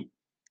we do.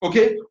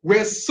 Okay,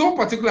 we're so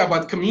particular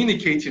about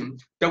communicating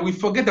that we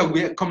forget that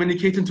we're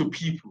communicating to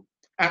people,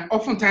 and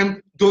oftentimes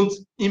don't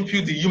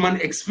impute the human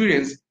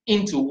experience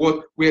into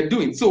what we're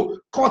doing. So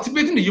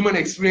cultivating the human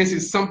experience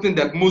is something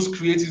that most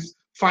creatives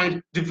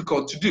find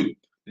difficult to do.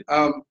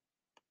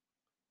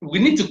 We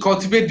need to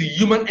cultivate the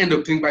human end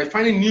of things by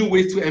finding new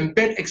ways to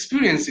embed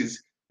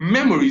experiences,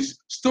 memories,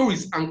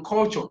 stories, and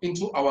culture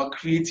into our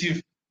creative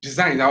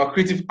design, our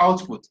creative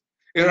output.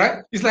 All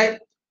right? It's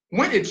like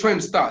when a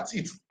trend starts,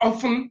 it's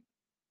often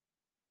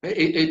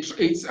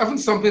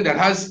something that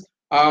has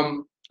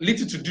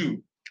little to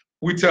do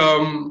with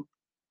the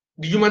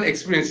human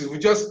experiences. We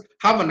just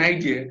have an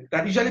idea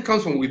that usually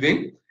comes from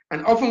within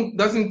and often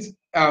doesn't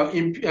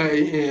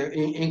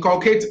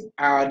inculcate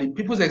the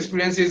people's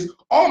experiences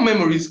or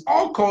memories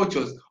or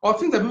cultures or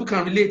things that people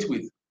can relate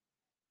with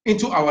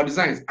into our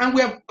designs. And we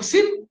have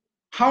seen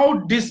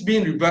how this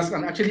being reversed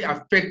can actually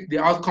affect the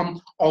outcome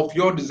of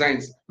your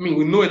designs. I mean,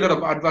 we know a lot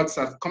of adverts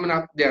are coming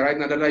out there right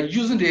now that are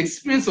using the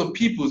experience of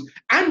people's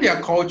and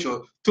their culture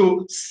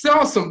to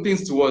sell some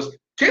things to us.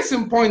 Case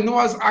in point,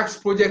 Noah's Ark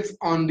project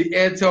on the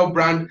Airtel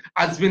brand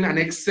has been an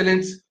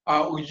excellent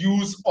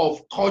use of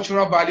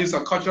cultural values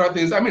or cultural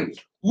things. I mean,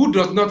 who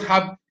does not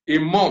have a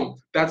mom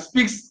that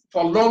speaks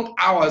for long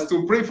hours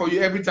to pray for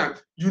you every time?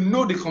 You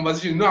know the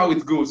conversation, you know how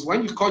it goes.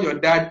 When you call your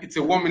dad, it's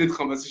a 1-minute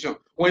conversation.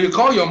 When you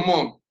call your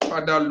mom,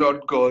 Father,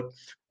 Lord God,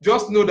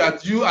 just know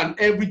that you and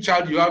every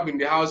child you have in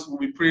the house will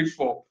be prayed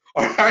for.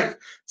 All right?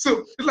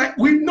 So, like,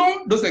 we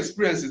know those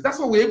experiences. That's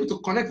why we're able to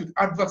connect with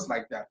adverts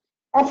like that.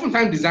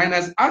 Oftentimes,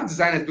 designers,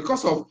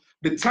 because of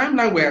the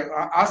timeline we're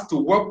asked to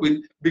work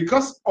with,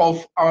 because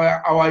of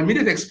our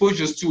immediate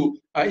exposures to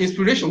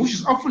inspiration, which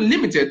is often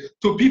limited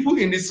to people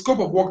in the scope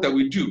of work that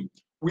we do,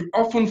 we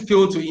often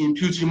fail to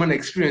impute human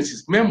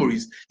experiences,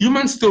 memories,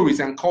 human stories,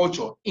 and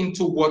culture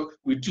into what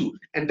we do.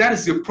 And that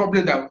is the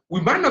problem that we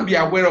might not be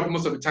aware of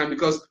most of the time,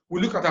 because we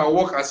look at our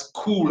work as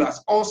cool,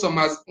 as awesome,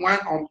 as one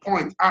on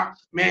point,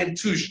 man,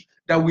 tush,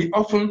 that we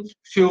often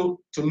fail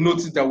to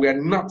notice that we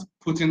are not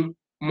putting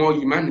more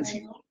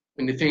humanity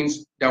in the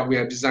things that we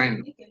are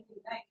designing.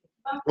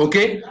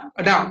 Okay,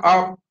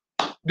 now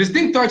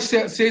Distinct Touch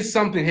says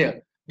something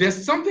here.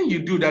 There's something you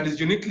do that is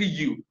uniquely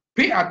you.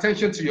 Pay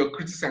attention to your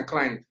critics and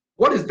clients.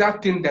 What is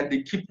that thing that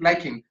they keep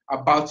liking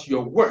about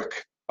your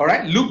work? All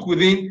right, look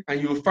within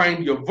and you'll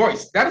find your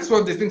voice. That is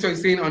what Distinct Touch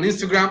is saying on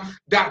Instagram.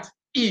 That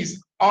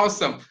is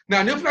awesome.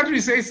 Now, Neil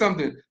Flattery says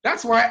something.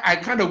 That's why I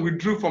kind of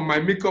withdrew from my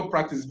makeup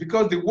practice,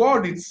 because the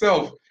world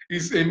itself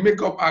is a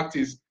makeup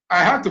artist.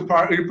 I have to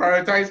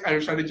prioritize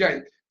and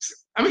strategize.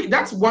 I mean,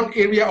 that's one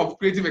area of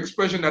creative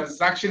expression that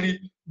is actually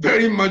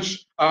very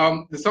much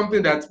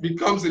something that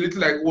becomes a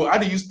little like, well, how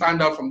do you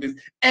stand out from this?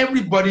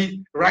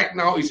 Everybody right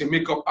now is a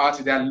makeup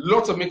artist. There are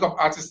lots of makeup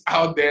artists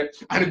out there,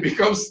 and it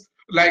becomes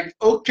like,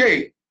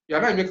 okay,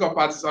 you're not a makeup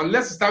artist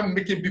unless you start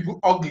making people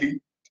ugly,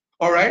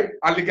 all right?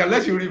 And like,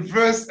 unless you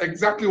reverse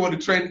exactly what the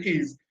trend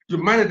is, you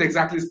might not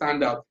exactly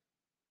stand out.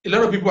 A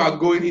lot of people are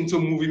going into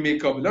movie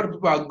makeup. A lot of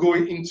people are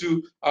going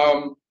into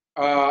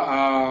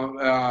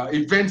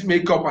event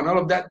makeup and all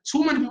of that.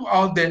 Too many people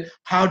out there.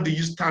 How do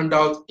you stand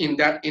out in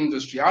that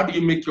industry? How do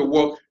you make your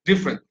work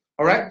different?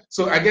 All right.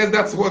 So I guess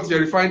that's what you're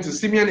referring to.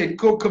 Simeon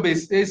Ekokobe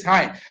says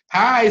hi.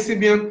 Hi,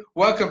 Simeon.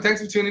 Welcome.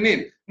 Thanks for tuning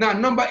in. Now,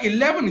 number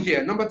 11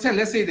 here. Number 10,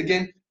 let's say it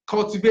again.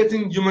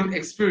 Cultivating human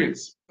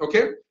experience.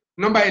 Okay.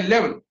 Number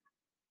 11,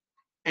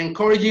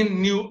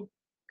 encouraging new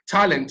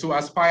talent to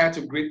aspire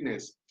to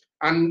greatness.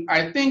 And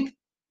I think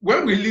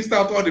when we list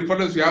out all the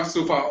problems we have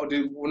so far,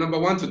 the number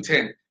 1 to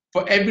 10,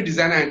 for every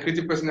designer and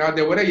creative person out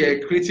there, whether you're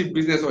a creative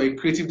business or a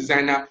creative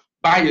designer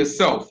by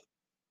yourself,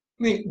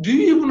 I mean, do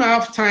you even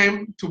have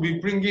time to be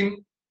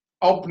bringing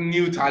up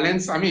new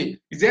talents? I mean,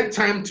 is there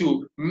time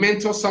to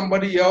mentor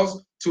somebody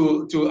else,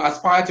 to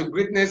aspire to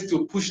greatness,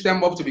 to push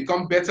them up to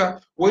become better,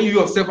 when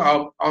you yourself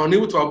are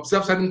unable to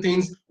observe certain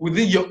things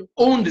within your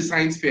own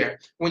design sphere?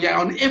 When you're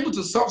unable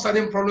to solve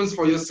certain problems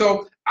for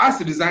yourself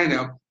as a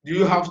designer, do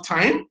you have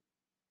time?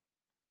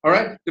 All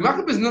right, the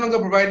marketplace no longer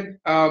provide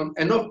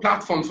enough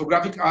platforms for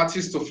graphic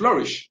artists to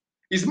flourish.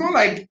 It's more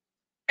like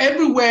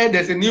everywhere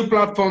there's a new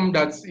platform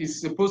that is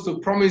supposed to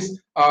promise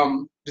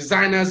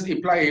designers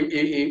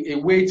a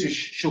way to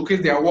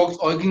showcase their works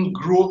or even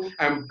grow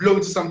and blow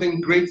into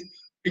something great.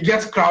 It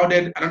gets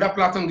crowded, another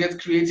platform gets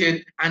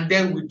created, and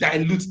then we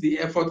dilute the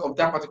effort of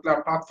that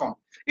particular platform.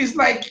 It's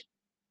like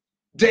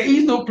there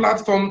is no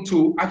platform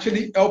to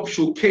actually help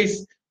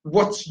showcase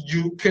what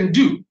you can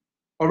do.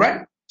 All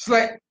right, it's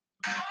like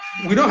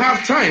we don't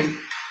have time.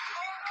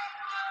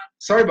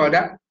 Sorry about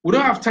that. We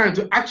don't have time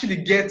to actually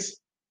get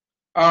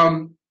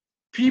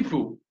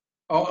people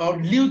or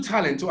new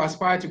talent to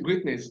aspire to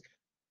greatness.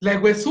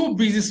 Like, we're so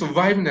busy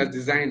surviving as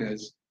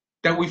designers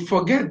that we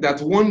forget that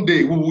one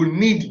day we will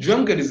need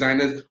younger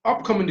designers,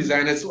 upcoming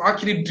designers, to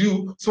actually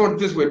do some of the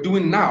things we're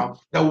doing now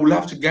that we'll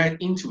have to guide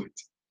into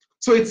it.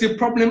 So it's a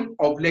problem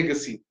of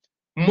legacy.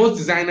 Most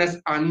designers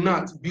are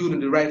not building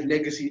the right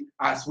legacy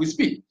as we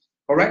speak.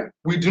 All right,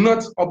 we do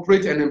not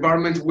operate an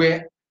environment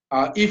where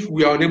if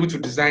we are unable to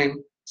design,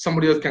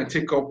 somebody else can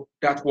take up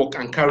that work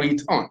and carry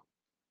it on.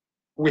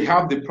 We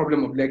have the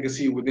problem of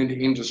legacy within the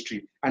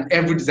industry, and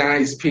every designer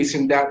is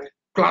facing that.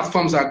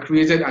 Platforms are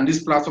created, and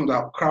these platforms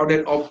are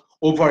crowded up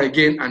over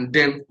again, and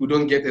then we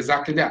don't get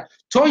exactly that.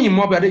 Tony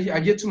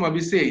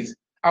Mobi says,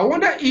 I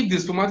wonder if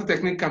this formatting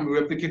technique can be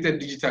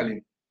replicated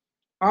digitally.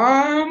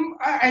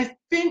 I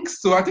think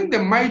so. I think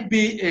there might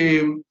be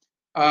a,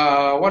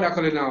 what I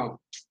call it now,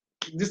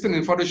 this thing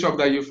in Photoshop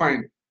that you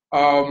find,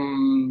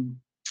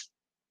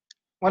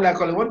 what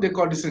do they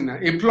call this in now?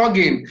 A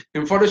plugin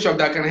in Photoshop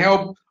that can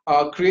help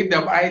create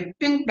them. I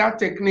think that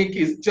technique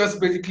is just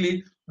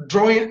basically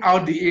drawing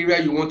out the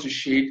area you want to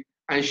shade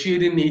and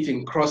shading it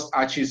in crossed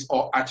arches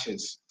or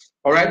arches.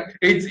 All right,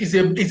 it's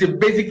a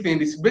basic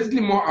thing. It's basically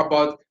more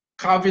about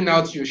carving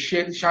out your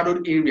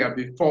shadowed area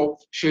before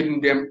shading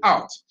them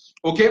out.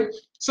 Okay,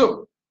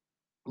 so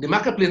the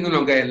marketplace no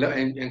longer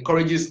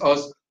encourages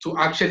us to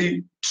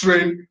actually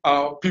train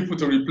people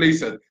to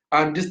replace it.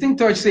 And Distinct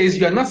Touch says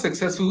you are not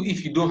successful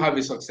if you don't have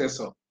a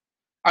successor.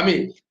 I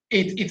mean,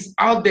 it's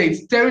out there,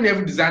 it's staring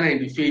every designer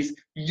in the face,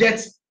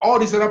 yet all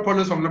these other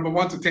problems from number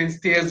 1 to 10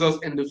 stares us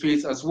in the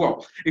face as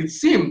well. It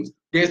seems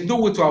there's no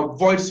way to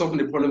avoid solving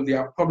the problem. There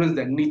are problems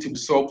that need to be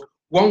solved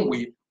one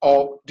way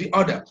or the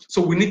other.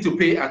 So we need to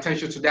pay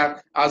attention to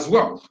that as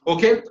well.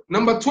 Okay,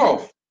 number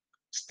 12,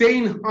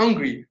 staying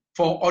hungry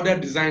for other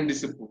design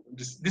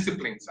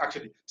disciplines,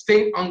 actually.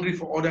 Staying hungry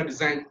for other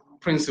design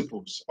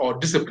principles or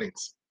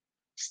disciplines.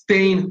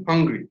 Staying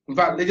hungry. In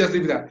fact, let's just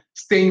leave it at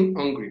staying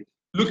hungry.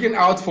 Looking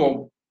out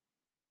for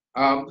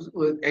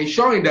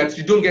ensuring that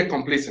you don't get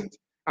complacent.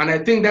 And I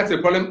think that's a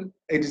problem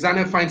a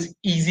designer finds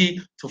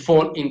easy to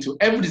fall into.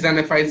 Every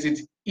designer finds it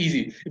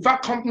easy. In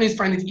fact, companies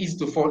find it easy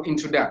to fall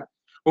into that.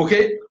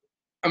 Okay?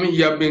 I mean,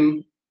 you have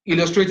been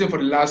illustrating for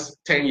the last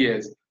 10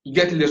 years. You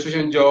get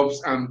illustration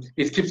jobs, and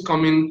it keeps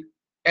coming.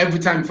 Every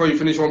time before you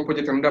finish one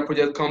project, another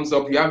project comes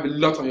up. You have a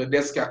lot on your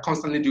desk. You're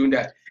constantly doing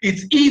that.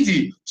 It's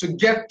easy to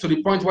get to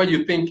the point where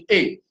you think,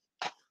 hey,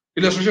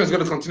 illustration is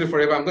going to continue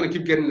forever. I'm going to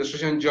keep getting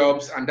illustration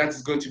jobs, and that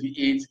is going to be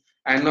it.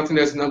 And nothing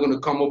else is not going to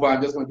come over.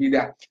 I'm just going to be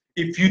that.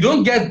 If you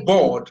don't get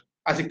bored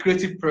as a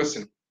creative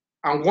person,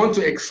 and want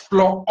to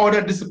explore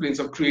other disciplines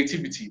of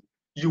creativity,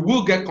 you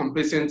will get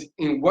complacent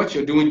in what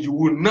you're doing. You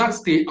will not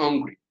stay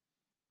hungry,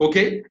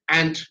 okay?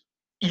 And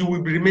you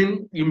will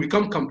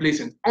become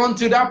complacent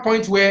until that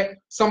point where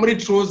somebody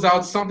throws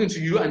out something to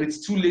you and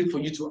it's too late for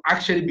you to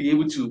actually be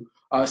able to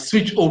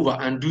switch over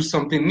and do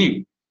something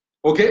new,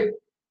 okay?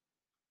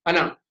 And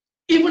now,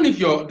 even if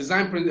your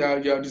design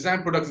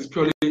product is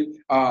purely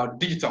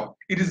digital,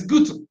 it is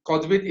good to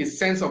cultivate a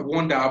sense of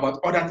wonder about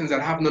other things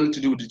that have nothing to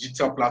do with the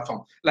digital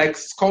platform, like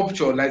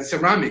sculpture, like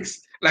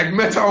ceramics, like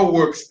metal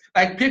works,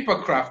 like paper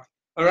craft,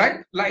 all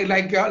right, like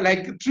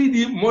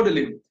 3D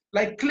modeling,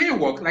 like clay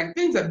work, like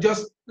things that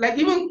just like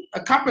even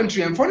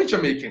carpentry and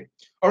furniture making.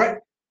 All right,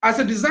 as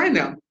a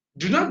designer,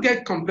 do not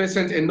get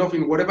complacent enough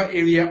in whatever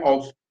area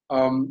of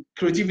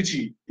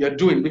creativity you're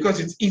doing, because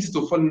it's easy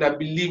to fall in that.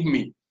 Believe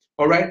me.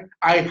 All right,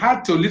 I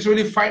had to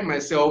literally fight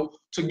myself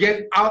to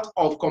get out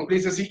of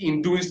complacency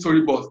in doing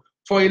storyboards.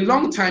 For a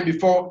long time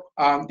before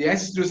the IC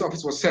Studios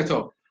office was set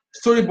up,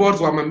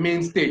 storyboards were my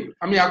mainstay.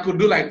 I mean, I could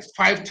do like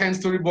 5, 10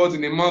 storyboards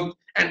in a month,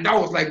 and that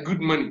was like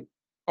good money.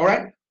 All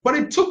right, but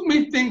it took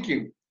me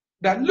thinking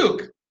that,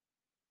 look,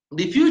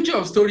 the future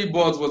of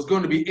storyboards was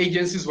going to be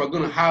agencies who are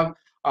going to have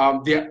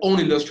their own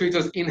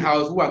illustrators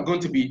in-house who are going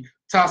to be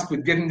tasked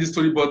with getting these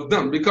storyboards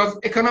done, because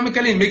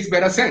economically it makes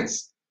better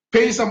sense.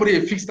 Paying somebody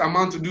a fixed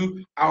amount to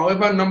do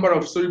however number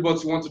of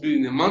storyboards you want to do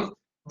in a month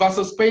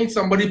versus paying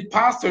somebody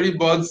past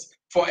storyboards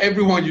for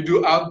everyone you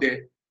do out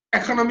there.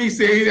 Economics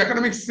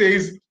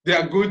says they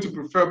are going to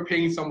prefer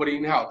paying somebody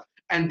in-house.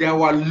 And there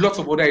were lots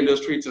of other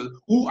illustrators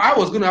who I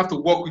was going to have to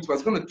work with,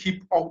 was going to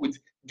keep up with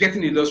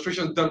getting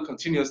illustrations done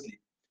continuously.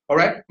 All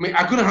right, I mean,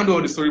 I couldn't handle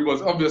all the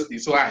storyboards, obviously,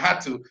 so I had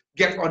to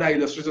get other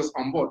illustrators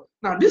on board.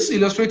 Now, these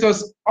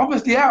illustrators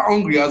obviously are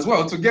hungry as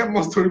well to get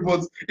more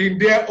storyboards in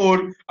their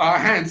own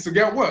hands to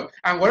get work.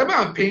 And whatever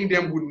I'm paying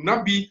them would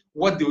not be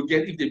what they would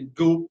get if they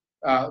go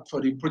for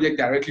the project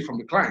directly from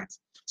the client.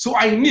 So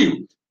I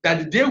knew that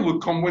the day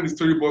would come when the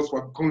storyboards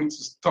were going to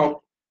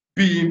stop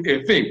being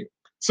a thing.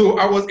 So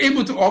I was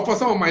able to offer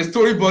some of my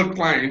storyboard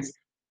clients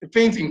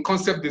things in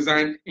concept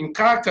design, in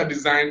character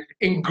design,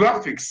 in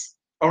graphics,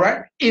 all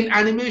right, in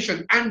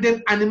animation, and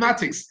then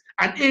animatics,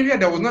 an area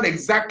that was not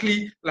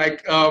exactly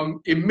like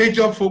a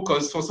major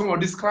focus for some of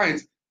these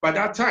clients by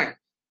that time.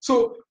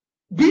 So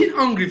being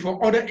hungry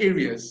for other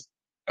areas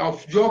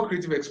of your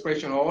creative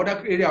expression or other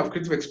area of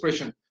creative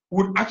expression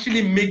would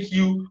actually make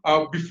you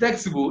be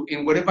flexible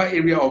in whatever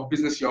area of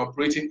business you're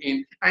operating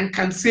in, and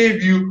can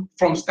save you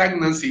from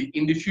stagnancy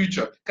in the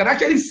future, can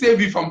actually save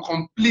you from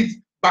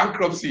complete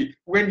bankruptcy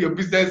when your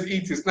business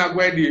eats a snack,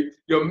 where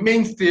your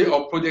mainstay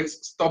of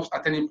projects stops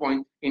at any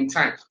point in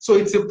time. So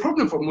it's a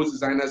problem for most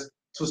designers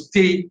to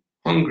stay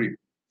hungry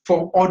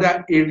for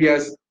other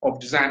areas of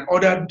design,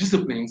 other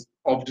disciplines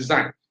of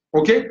design.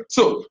 Okay,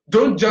 so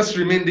don't just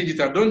remain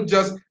digital. Don't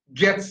just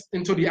get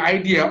into the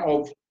idea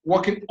of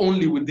working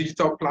only with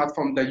digital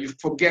platforms that you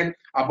forget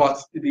about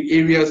the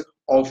areas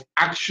of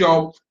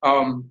actual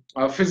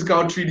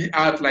physical 3D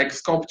art like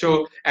sculpture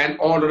and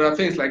all other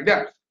things like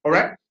that. All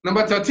right.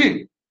 Number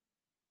 13,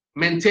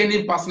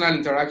 maintaining personal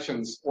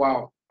interactions.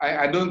 Wow,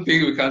 I don't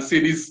think we can say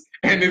this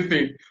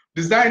anything.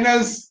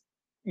 Designers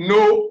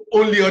know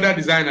only other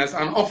designers,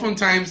 and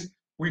oftentimes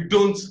we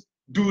don't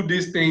do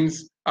these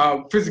things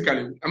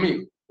physically. I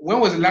mean, when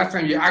was the last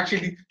time you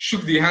actually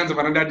shook the hands of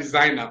another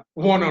designer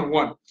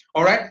one-on-one?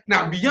 All right.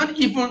 Now, beyond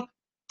even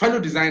fellow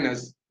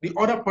designers, the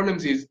other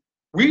problems is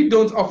we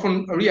don't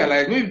often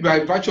realize, maybe by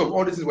virtue of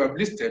all this we have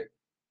listed,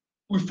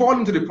 we fall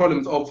into the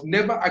problems of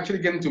never actually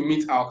getting to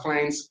meet our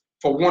clients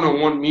for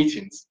one-on-one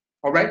meetings.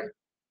 All right.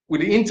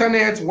 With the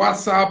internet,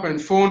 WhatsApp,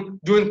 and phone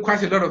doing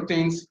quite a lot of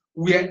things,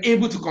 we are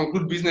able to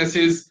conclude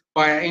businesses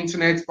via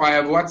internet,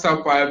 via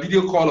WhatsApp, via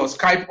video call or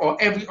Skype or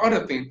every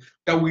other thing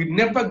that we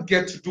never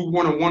get to do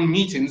one-on-one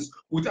meetings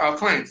with our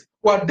clients.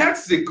 Well,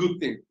 that's a good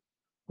thing.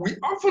 We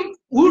often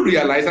will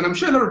realize, and I'm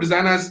sure a lot of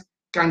designers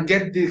can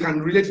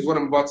relate to what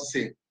I'm about to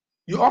say.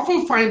 You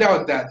often find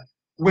out that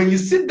when you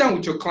sit down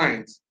with your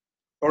clients,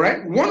 all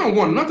right,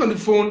 one-on-one, not on the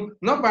phone,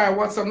 not by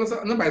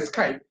WhatsApp, not by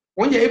Skype,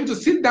 when you're able to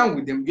sit down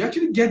with them, you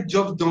actually get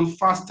jobs done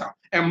faster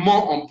and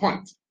more on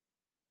point.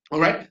 All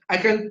right, I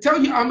can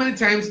tell you how many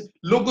times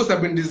logos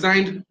have been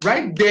designed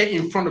right there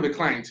in front of a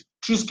client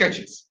through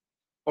sketches.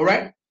 All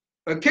right,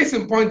 a case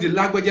in point, the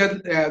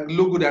Lagwaja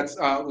logo that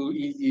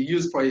he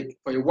used for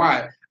a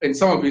while in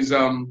some of his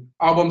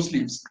album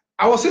sleeves.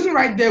 I was sitting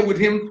right there with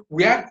him.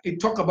 We had a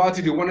talk about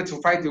it. He wanted to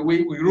find a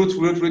way. We wrote,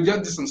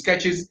 just did some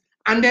sketches.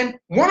 And then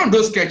one of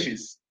those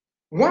sketches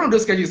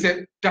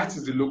said, that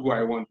is the logo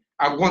I want.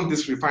 I want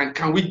this refined.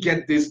 Can we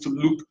get this to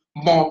look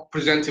more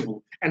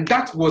presentable? And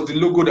that was the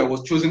logo that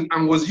was chosen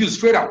and was used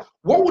straight out.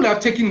 What would have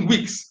taken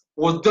weeks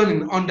was done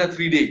in under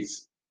 3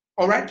 days.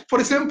 All right, for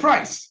the same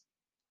price.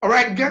 All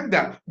right, get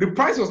that. The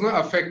price was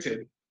not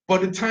affected,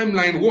 but the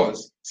timeline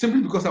was,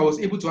 simply because I was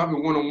able to have a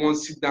one-on-one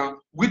sit down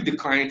with the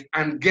client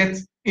and get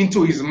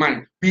into his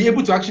mind, be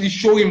able to actually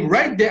show him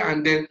right there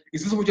and then,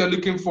 is this what you're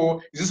looking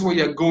for? Is this where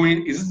you're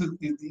going? Is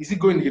it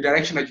going in the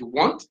direction that you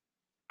want?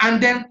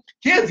 And then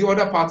here's the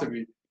other part of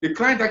it. the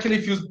client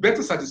actually feels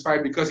better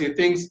satisfied because he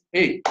thinks,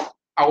 hey,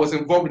 I was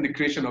involved in the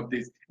creation of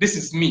this. This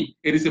is me.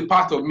 It is a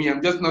part of me.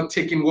 I'm just not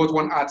taking what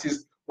one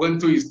artist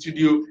went to his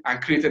studio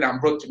and created and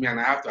brought to me, and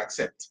I have to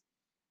accept.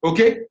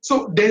 Okay,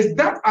 so there's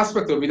that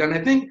aspect of it, and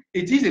I think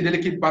it is a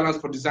delicate balance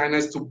for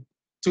designers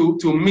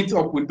to meet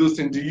up with those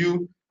things. Do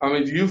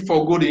you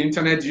forego the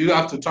internet? Do you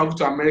have to travel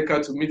to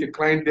America to meet a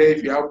client there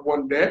if you have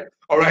one there?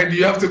 All right, do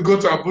you have to go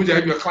to Abuja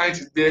if your client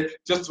is there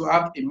just to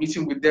have a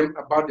meeting with them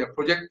about their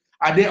project?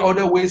 Are there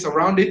other ways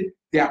around it?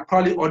 There are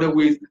probably other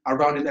ways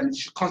around it, and it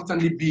should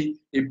constantly be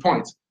a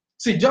point.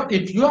 See, just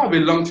if you have a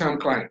long-term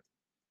client,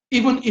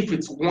 even if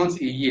it's once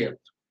a year,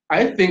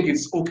 I think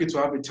it's okay to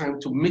have a time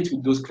to meet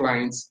with those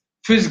clients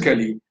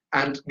physically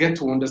and get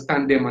to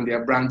understand them and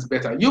their brands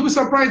better. You'll be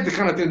surprised the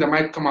kind of thing that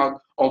might come out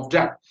of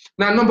that.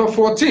 Now, number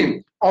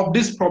 14 of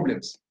these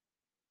problems.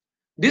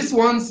 These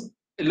ones,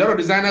 a lot of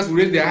designers will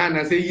raise their hand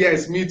and say,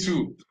 yes, me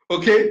too.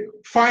 Okay,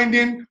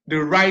 finding the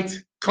right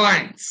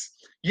clients.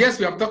 Yes,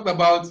 we have talked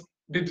about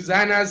the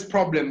designers'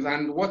 problems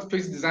and what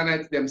faces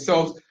designers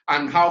themselves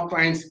and how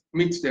clients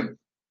meet them.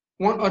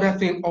 One other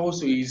thing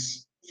also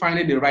is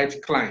finding the right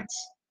clients.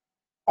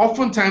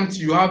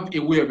 Oftentimes, you have a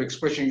way of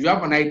expression. You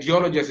have an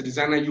ideology as a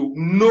designer. You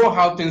know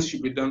how things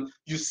should be done.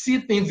 You see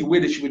things the way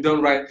they should be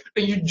done right.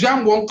 And you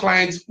jam one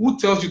client who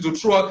tells you to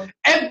throw out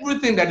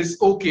everything that is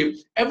okay,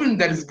 everything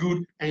that is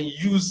good, and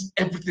use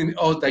everything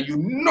else that you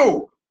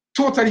know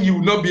totally you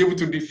will not be able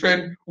to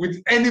defend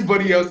with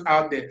anybody else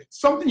out there.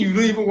 Something you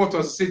don't even want to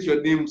associate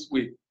your names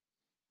with.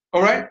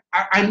 All right?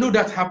 I know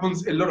that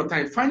happens a lot of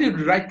times. Finding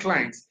the right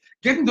clients.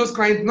 Getting those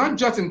clients, not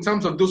just in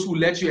terms of those who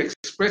let you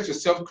express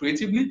yourself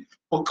creatively,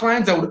 but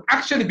clients that would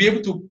actually be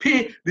able to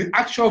pay the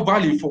actual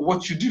value for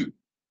what you do.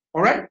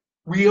 All right?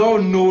 We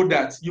all know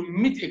that you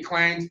meet a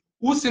client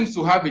who seems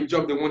to have a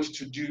job they want you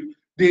to do.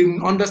 They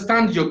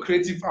understand your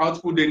creative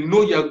output. They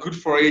know you're good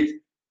for it,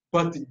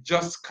 but they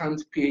just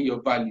can't pay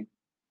your value.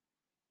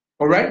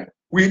 All right?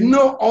 We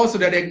know also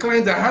that a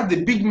client that has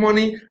the big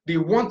money, they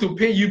want to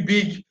pay you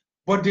big,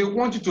 but they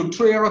want you to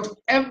throw out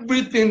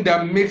everything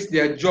that makes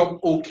their job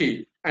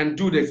okay and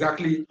do it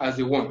exactly as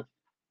they want.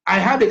 I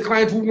had a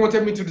client who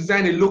wanted me to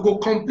design a logo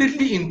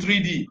completely in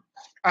 3D,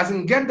 as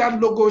in get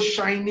that logo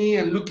shiny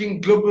and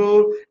looking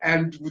global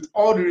and with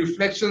all the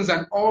reflections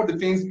and all the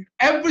things.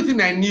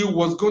 Everything I knew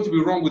was going to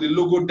be wrong with the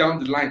logo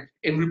down the line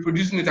and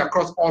reproducing it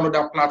across all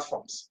other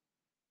platforms.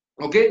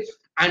 Okay?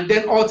 And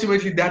then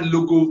ultimately that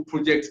logo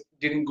project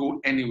didn't go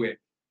anywhere.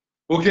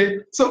 Okay?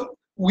 So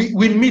we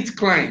meet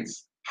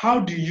clients. How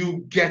do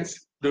you get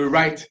the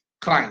right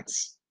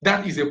clients?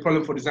 That is a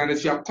problem for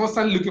designers. You are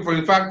constantly looking for.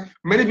 In fact,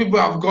 many people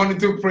have gone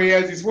into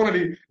prayers. It's one of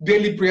the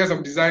daily prayers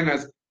of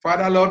designers.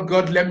 Father, Lord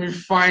God, let me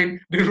find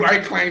the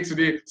right client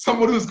today.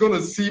 Somebody who's going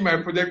to see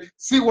my project,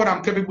 see what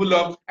I'm capable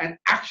of, and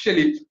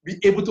actually be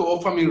able to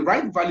offer me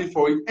right value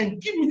for it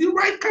and give me the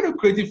right kind of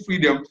creative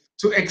freedom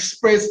to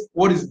express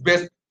what is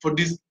best for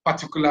this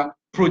particular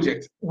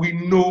project. We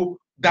know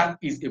that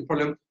is a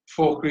problem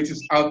for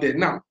creatives out there.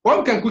 Now,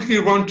 we can quickly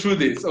run through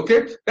this,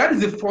 okay? That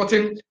is the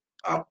 14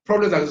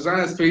 problems that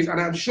designers face, and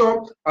I'm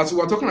sure as we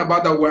were talking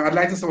about that, we're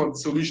highlighting some of the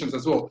solutions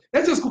as well.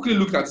 Let's just quickly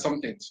look at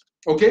some things,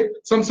 okay?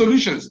 Some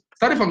solutions,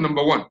 starting from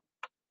number 1.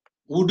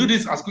 We'll do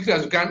this as quickly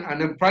as we can, and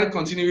then probably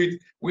continue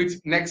it with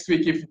next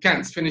week if you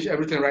can't finish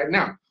everything right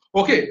now.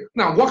 Okay,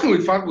 now working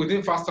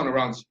within fast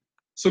turnarounds.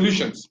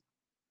 Solutions.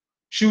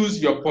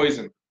 Choose your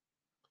poison.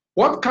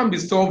 What can be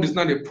solved is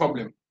not a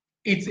problem.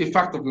 It's a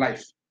fact of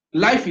life.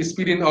 Life is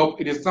speeding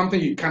up. It is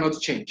something you cannot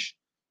change.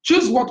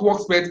 Choose what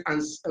works best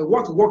and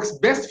what works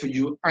best for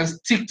you, and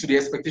stick to the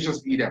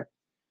expectations leader.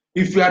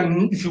 If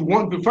you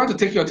prefer to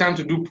take your time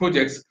to do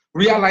projects,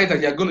 realize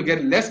that you're going to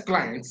get less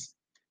clients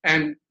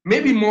and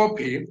maybe more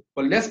pay,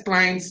 but less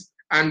clients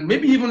and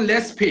maybe even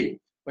less pay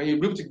when you're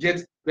able to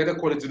get better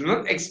quality. Do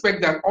not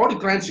expect that all the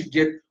clients you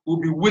get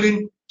will be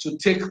willing to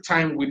take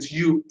time with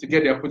you to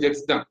get their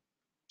projects done.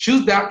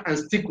 Choose that and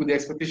stick with the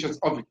expectations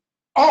of it.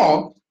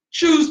 Or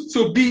choose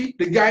to be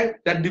the guy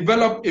that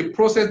develop a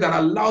process that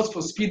allows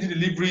for speedy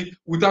delivery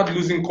without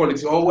losing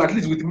quality, or at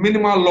least with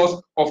minimal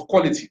loss of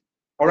quality.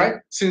 All right?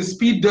 Since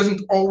speed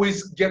doesn't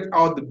always get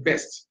out the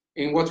best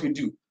in what we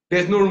do.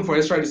 There's no room for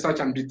extra research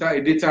and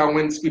data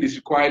when speed is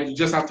required. You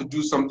just have to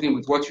do something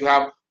with what you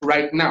have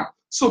right now.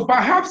 So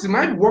perhaps it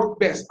might work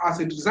best as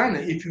a designer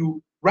if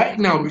you, right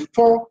now,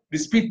 before the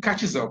speed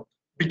catches up,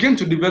 begin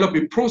to develop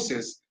a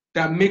process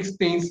that makes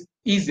things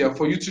easier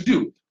for you to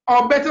do.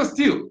 Or better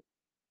still,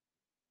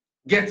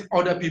 get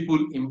other people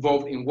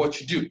involved in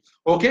what you do.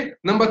 Okay?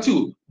 Number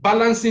 2,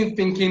 balancing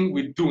thinking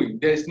with doing.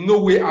 There's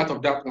no way out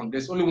of that one.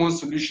 There's only one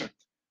solution.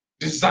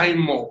 Design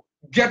more.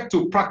 Get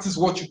to practice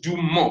what you do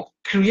more.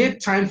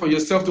 Create time for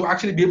yourself to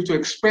actually be able to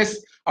express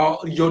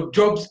your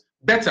jobs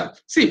better.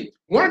 See,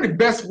 one of the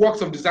best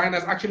works of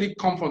designers actually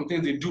come from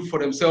things they do for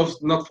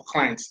themselves, not for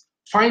clients.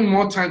 Find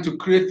more time to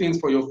create things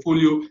for your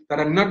folio that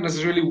are not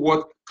necessarily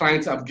what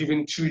clients have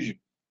given to you.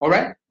 All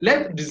right?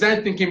 Let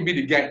design thinking be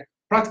the guide.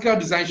 Practical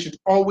design should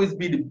always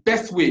be the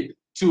best way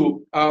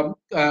to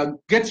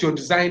get your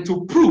design,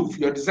 to prove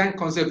your design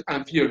concept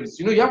and theories.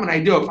 You have an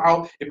idea of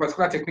how a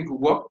particular technique will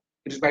work.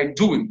 It is by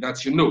doing that.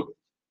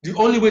 The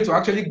only way to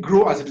actually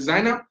grow as a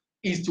designer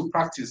is to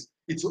practice.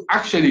 It's to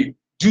actually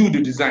do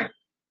the design.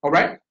 All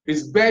right?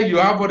 It's better you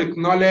have all the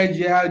knowledge,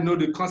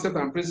 the concept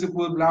and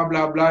principle, blah,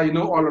 blah, blah,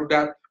 all of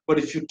that. But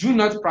if you do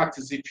not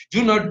practice, if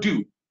you do not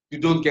do, you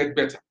don't get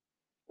better.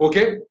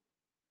 Okay?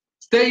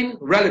 Staying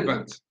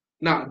relevant.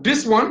 Now,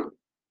 this one,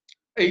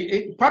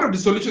 part of the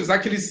solution is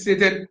actually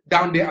stated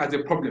down there as a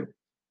problem.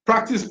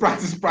 Practice,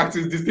 practice,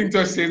 practice. This thing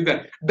just says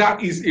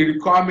that is a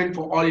requirement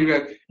for all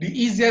areas. The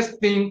easiest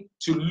thing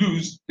to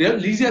lose, the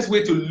easiest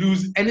way to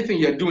lose anything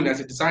you're doing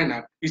as a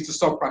designer is to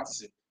stop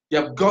practicing. You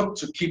have got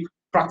to keep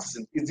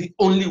practicing. It's the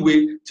only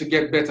way to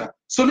get better.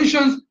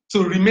 Solutions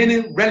to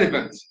remaining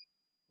relevant.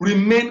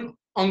 Remain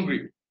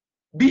hungry.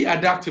 Be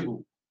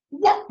adaptable.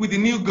 Work with the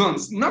new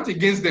guns, not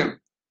against them.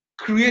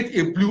 Create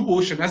a blue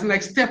ocean. That's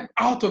like step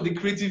out of the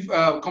creative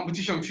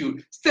competition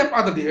field. Step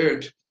out of the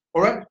herd.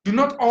 All right? Do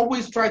not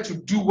always try to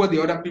do what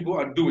the other people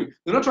are doing.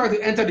 Do not try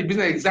to enter the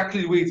business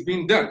exactly the way it's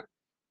being done.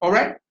 All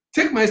right?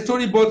 Take my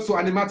storyboards to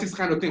animatics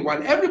kind of thing.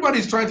 While everybody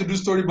is trying to do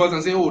storyboards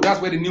and say, oh, that's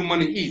where the new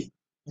money is,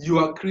 you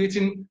are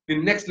creating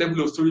the next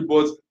level of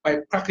storyboards by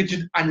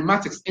packaging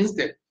animatics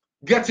instead.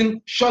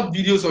 Getting short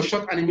videos or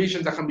short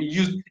animations that can be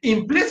used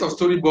in place of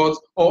storyboards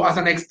or as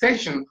an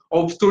extension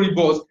of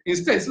storyboards.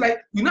 Instead, it's like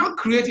you now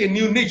create a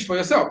new niche for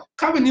yourself.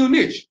 Have a new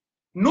niche.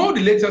 Know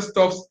the latest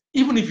stuffs,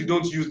 even if you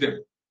don't use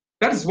them.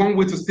 That is one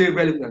way to stay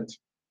relevant.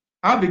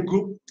 Have a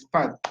good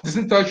part.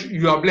 Touch,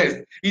 you are blessed.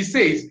 He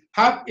says,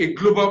 have a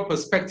global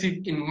perspective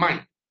in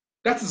mind.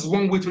 That is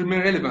one way to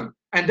remain relevant.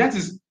 And that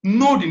is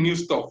know the new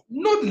stuff,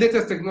 know the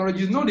latest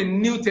technologies, know the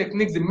new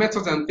techniques, the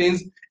methods and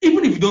things.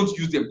 Even if you don't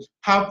use them,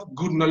 have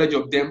good knowledge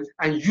of them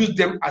and use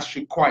them as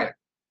required.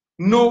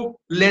 Know,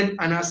 learn,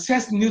 and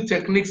assess new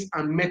techniques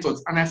and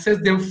methods and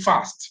assess them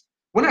fast.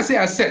 When I say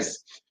assess,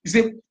 you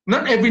see,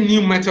 not every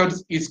new method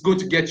is going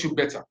to get you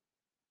better.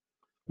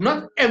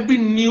 Not every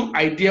new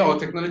idea or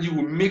technology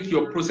will make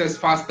your process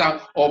faster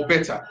or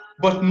better,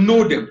 but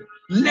know them.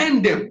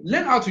 Learn them,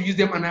 learn how to use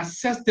them and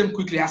assess them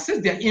quickly,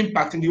 assess their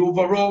impact in the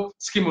overall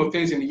scheme of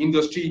things in the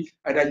industry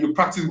that you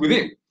practice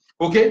within.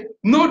 Okay?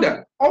 Know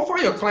that. Offer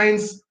your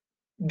clients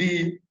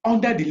the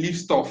under the leaf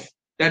stuff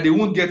that they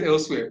won't get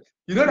elsewhere.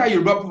 You know that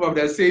Yoruba proverb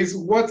that says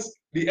what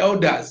the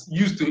elders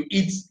used to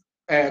eat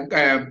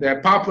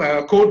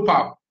cold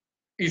pap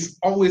is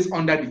always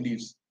under the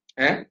leaves.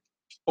 Pardon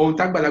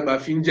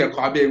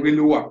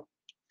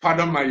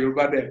my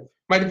Yoruba there.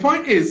 But the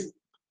point is,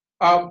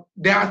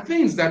 there are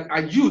things that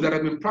that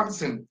have been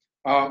practicing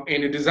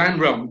in the design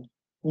realm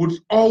would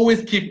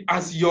always keep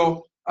as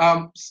your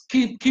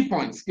key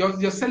points,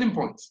 your selling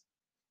points.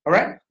 All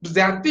right? But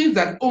there are things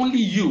that only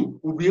you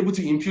will be able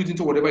to impute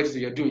into whatever it is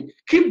you're doing.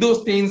 Keep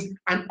those things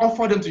and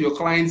offer them to your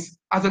clients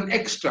as an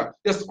extra.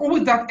 There's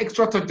always that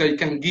extra touch that you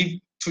can give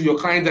to your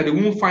clients that they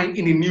won't find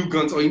in the new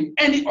guns or in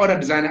any other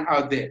designer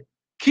out there.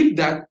 Keep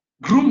that,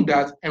 groom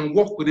that, and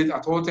work with it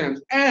at all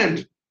times.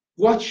 And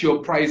watch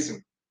your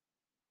pricing.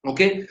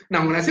 Okay?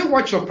 Now, when I say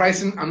watch your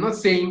pricing, I'm not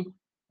saying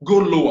go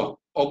lower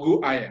or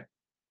go higher.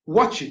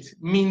 Watch it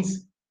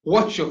means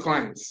watch your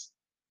clients.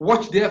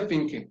 Watch their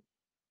thinking.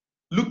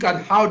 Look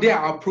at how they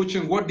are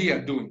approaching what they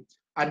are doing.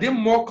 Are they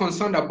more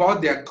concerned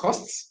about their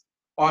costs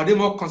or are they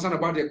more concerned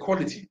about their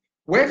quality?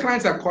 Where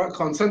clients are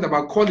concerned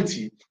about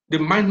quality, they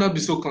might not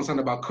be so concerned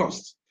about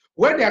cost.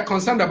 Where they are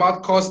concerned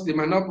about cost, they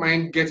might not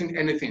mind getting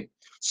anything.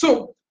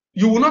 So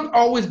you will not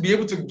always be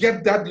able to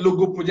get that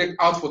logo project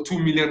out for 2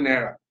 million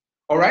naira.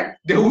 All right?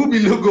 There will be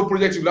logo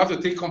projects you'll have to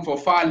take on for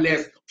far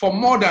less, for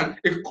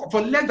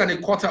less than a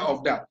quarter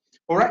of that.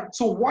 All right?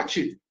 So watch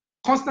it.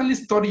 Constantly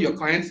study your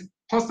clients,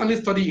 constantly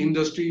study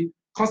industry,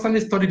 constantly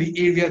study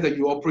the areas that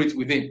you operate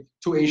within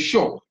to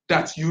ensure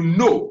that you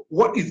know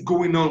what is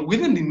going on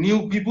within the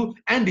new people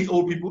and the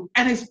old people,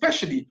 and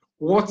especially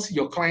what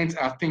your clients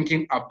are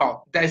thinking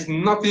about. There is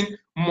nothing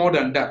more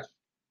than that.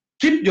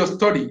 Keep your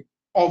study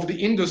of the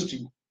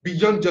industry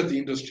beyond just the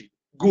industry.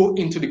 Go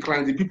into the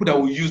clients, the people that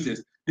will use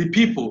this, the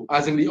people,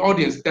 as in the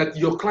audience, that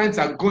your clients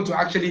are going to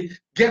actually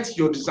get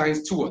your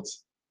designs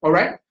towards. All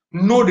right?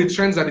 Know the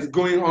trends that is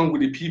going on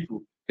with the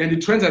people, then the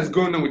trends that's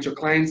going on with your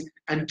clients,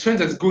 and the trends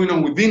that's going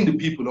on within the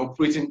people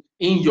operating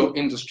in your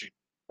industry.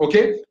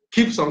 Okay?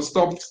 Keep some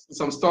stuff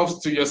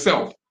to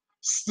yourself.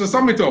 To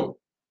sum it up,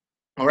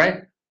 all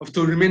right?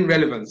 To remain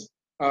relevant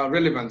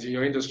in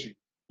your industry,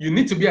 you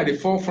need to be at the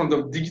forefront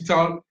of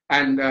digital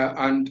and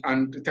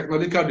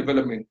technological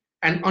development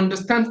and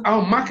understand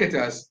how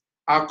marketers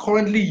are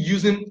currently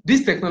using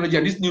this technology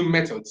and these new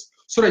methods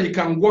so that you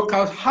can work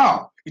out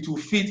how it will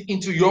fit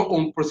into your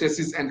own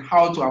processes and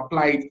how to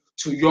apply it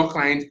to your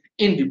client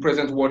in the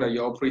present world that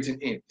you're operating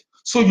in.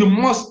 So you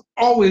must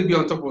always be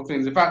on top of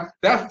things. In fact,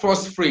 that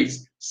first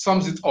phrase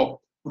sums it up.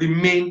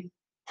 Remain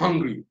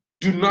hungry.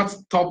 Do not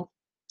stop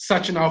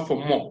searching out for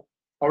more.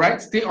 All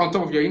right? Stay on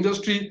top of your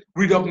industry,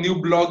 read up new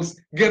blogs,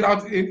 get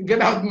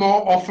out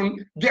more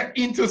often, get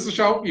into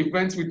social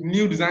events with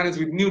new designers,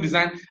 with new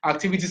design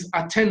activities,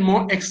 attend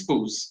more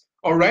expos.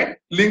 all right,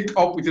 link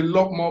up with a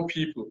lot more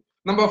people.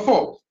 Number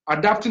 4,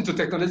 adapting to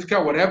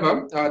technological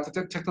whatever,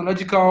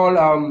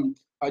 technological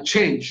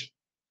change,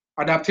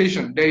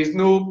 adaptation. There is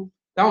no,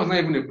 that was not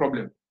even a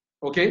problem,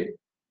 okay?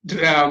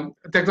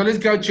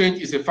 Technological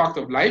change is a fact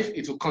of life.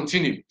 It will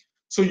continue.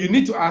 So you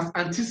need to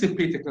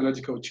anticipate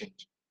technological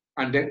change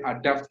and then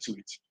adapt to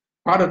it.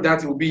 Part of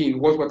that will be in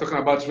what we're talking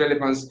about,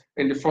 relevance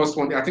in the first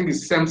one. I think it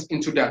stems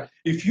into that.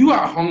 If you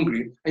are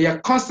hungry and you're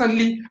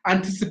constantly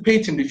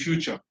anticipating the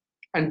future,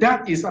 and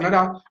that is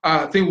another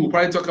thing we'll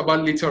probably talk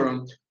about later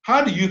on.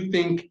 How do you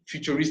think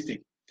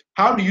futuristic?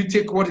 How do you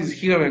take what is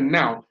here and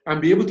now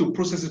and be able to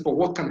process it for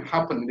what can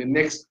happen in the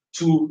next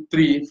 2,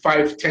 3,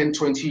 5, 10,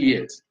 20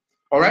 years?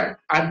 All right?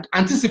 And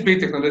anticipate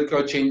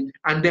technological change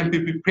and then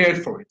be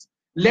prepared for it.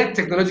 Let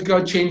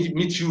technological change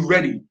meet you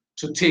ready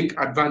to take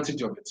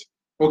advantage of it.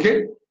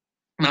 Okay?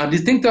 Now,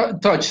 Distinct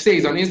Touch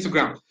says on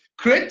Instagram,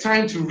 create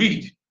time to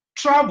read,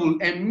 travel,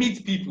 and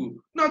meet people,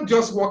 not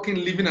just working,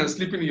 living, and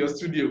sleeping in your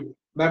studio.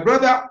 My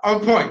brother,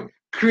 on point.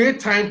 Create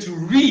time to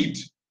read.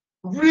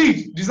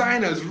 Read,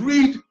 designers,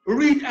 read,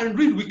 and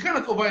read. We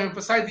cannot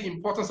overemphasize the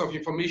importance of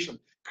information.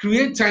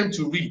 Create time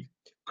to read.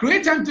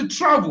 Create time to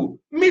travel,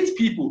 meet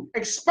people,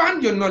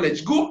 expand your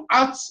knowledge, go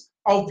out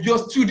of your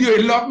studio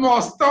a lot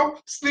more.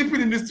 Stop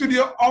sleeping in the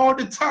studio all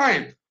the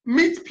time.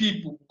 Meet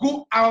people,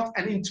 go out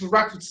and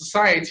interact with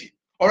society.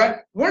 All right.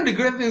 One of the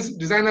great things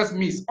designers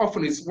miss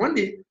often is when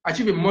they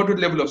achieve a moderate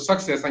level of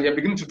success and you're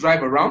beginning to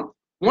drive around,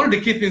 one of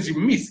the key things you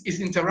miss is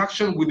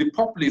interaction with the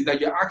populace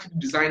that you're actually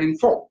designing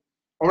for.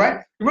 All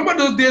right. Remember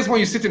those days when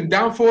you sit in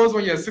downforce,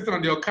 when you're sitting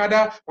on the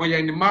Okada, when you're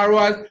in the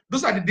Marwas?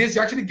 Those are the days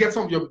you actually get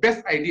some of your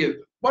best ideas.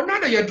 But now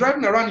that you're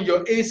driving around in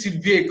your AC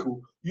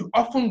vehicle, you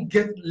often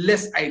get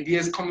less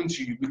ideas coming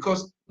to you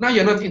because now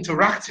you're not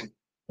interacting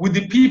with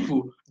the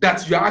people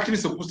that you're actually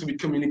supposed to be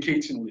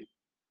communicating with.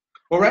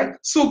 All right,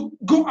 so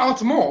go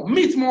out more,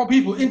 meet more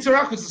people,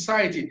 interact with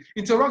society,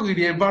 interact with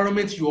the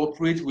environment you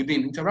operate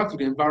within, interact with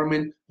the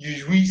environment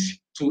you wish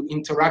to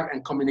interact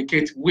and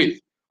communicate with.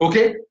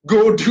 Okay,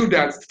 go do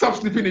that. Stop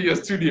sleeping in your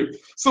studio.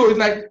 So it's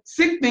like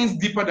seek things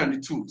deeper than the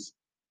tools.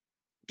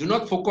 Do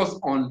not focus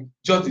on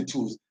just the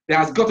tools. There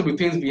has got to be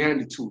things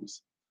behind the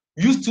tools.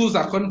 Use tools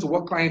according to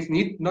what clients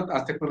need, not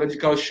as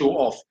technological show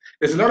off.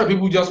 There's a lot of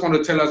people who just want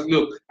to tell us,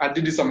 look, I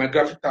did this on my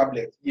graphic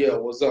tablet. Yeah,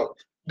 what's up?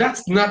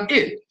 That's not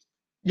it.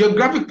 Your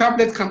graphic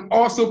tablet can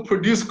also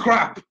produce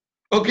crap,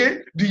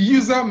 okay? The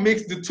user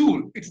makes the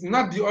tool. It's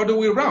not the other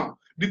way around.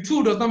 The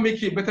tool does not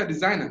make you a better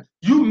designer.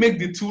 You make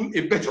the tool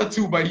a better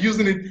tool by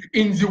using it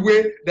in the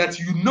way that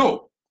you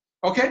know,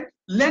 okay?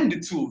 Learn the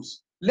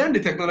tools, learn the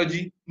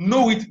technology,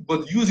 know it,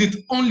 but use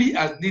it only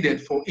as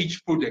needed for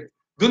each project.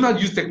 Do not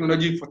use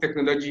technology for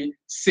technology's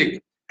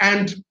sake.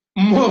 And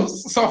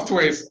most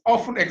softwares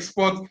often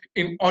export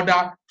in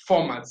other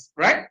formats,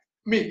 right?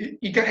 I mean,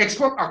 you can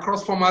export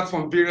across formats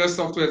from various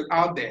softwares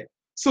out there.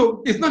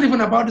 So it's not even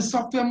about the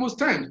software most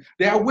times.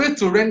 There are ways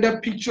to render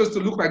pictures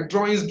to look like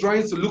drawings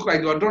to look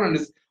like they were drawn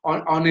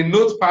on a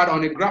notepad,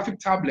 on a graphic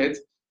tablet.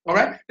 All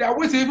right. There are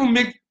ways to even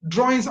make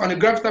drawings on a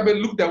graphic tablet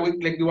look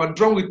like they were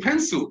drawn with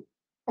pencil.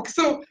 Okay,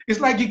 so it's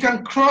like you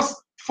can cross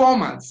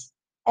formats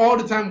all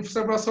the time with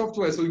several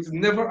software. So it's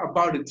never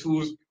about the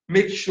tools.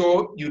 Make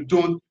sure you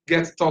don't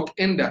get stuck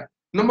in that.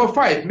 Number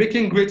 5,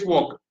 making great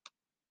work.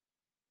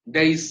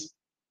 There is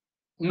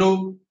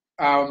no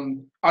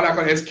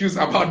other excuse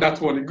about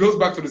that one. It goes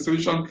back to the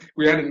solution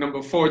we had in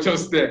number 4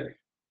 just there.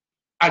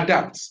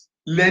 Adapt,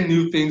 learn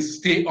new things,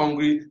 stay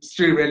hungry,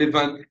 stay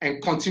relevant,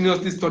 and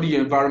continuously study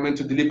your environment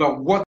to deliver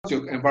what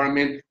your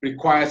environment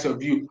requires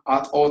of you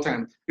at all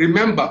times.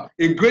 Remember,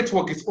 a great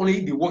work is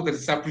only the work that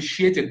is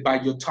appreciated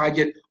by your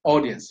target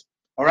audience.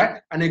 All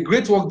right? And a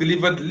great work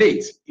delivered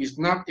late is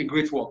not a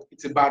great work,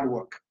 it's a bad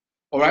work.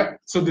 All right?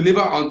 So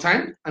deliver on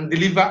time and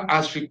deliver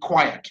as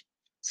required.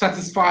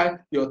 Satisfy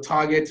your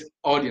target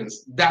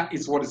audience. That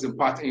is what is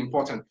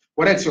important.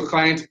 Whether it's your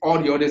client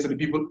or the audience or the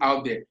people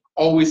out there,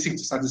 always seek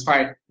to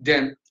satisfy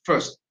them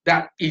first.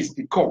 That is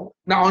the core.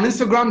 Now on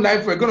Instagram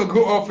Live, we're going to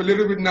go off a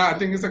little bit now. I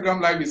think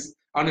Instagram Live is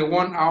on a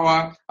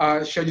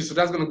 1-hour schedule, so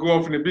that's going to go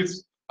off in a bit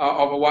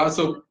of a while.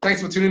 So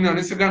thanks for tuning in on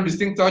Instagram,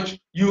 Distinct Touch.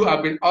 You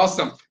have been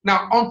awesome.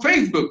 Now on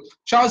Facebook,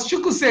 Charles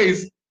Chuku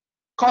says,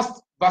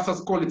 cost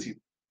versus quality.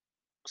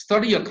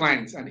 Study your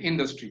clients and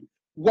industry.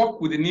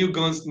 Work with the new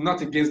guns,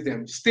 not against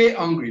them. Stay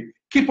hungry.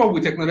 Keep up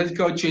with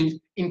technological change.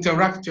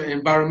 Interact with your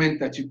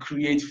environment that you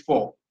create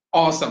for.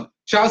 Awesome.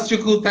 Charles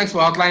Chuku, thanks for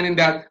outlining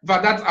that.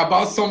 But that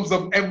about sums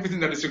up everything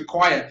that is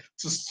required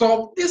to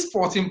solve these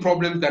 14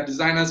 problems that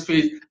designers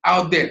face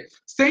out there.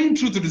 Staying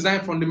true to design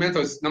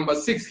fundamentals, number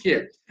 6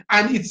 here.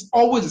 And it's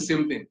always the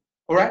same thing.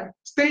 All right?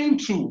 Staying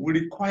true will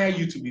require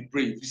you to be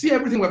brave. You see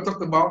everything we've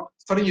talked about,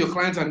 studying your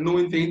clients and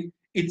knowing things,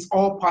 it's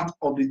all part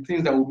of the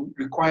things that will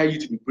require you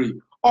to be brave.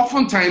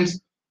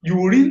 Oftentimes, you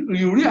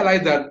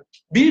realize that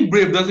being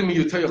brave doesn't mean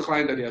you tell your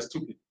client that they are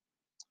stupid,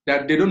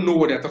 that they don't know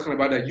what they're talking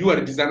about, that you are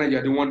the designer,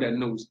 you're the one that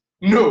knows.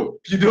 No,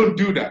 you don't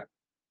do that.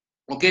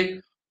 Okay?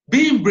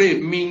 Being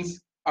brave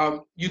means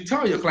you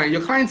tell your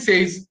client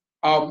says,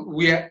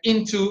 we are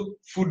into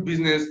food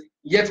business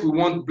yet we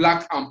want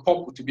black and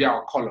purple to be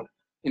our color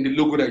in the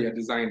logo that you're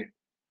designing.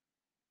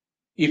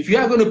 If you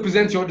are going to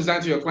present your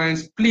design to your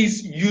clients,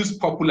 please use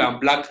purple and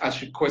black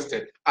as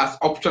requested as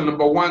option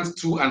number 1,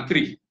 2, and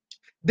 3.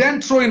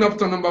 Then throw in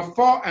option number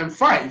 4 and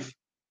 5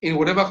 in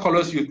whatever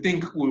colors you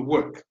think will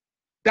work.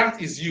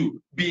 That is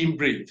you being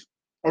brave.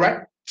 All right?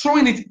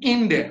 Throwing it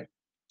in there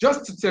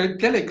just to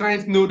tell a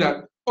client know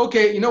that,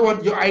 okay, you know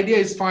what, your idea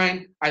is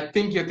fine. I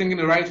think you're thinking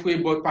the right way,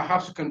 but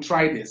perhaps you can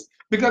try this.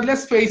 Because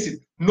let's face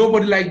it,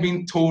 nobody likes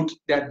being told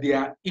that they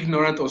are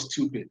ignorant or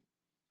stupid.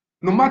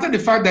 No matter the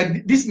fact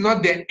that this is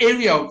not their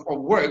area of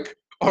work,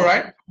 all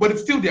right, but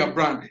it's still their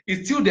brand,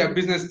 it's still their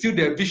business, still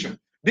their vision.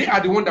 They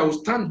are the one that will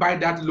stand by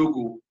that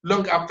logo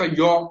long after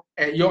your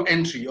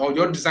entry or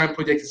your design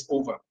project is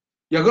over.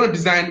 You're going to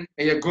design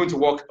and you're going to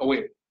walk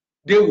away.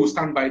 They will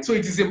stand by it. So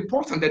it is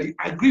important that you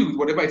agree with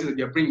whatever it is that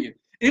you're bringing.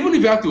 Even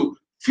if you have to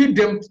feed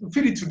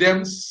it to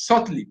them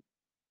subtly,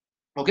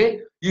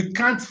 okay? You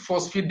can't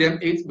force feed them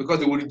it because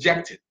they will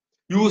reject it.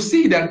 You will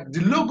see that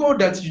the logo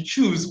that you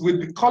choose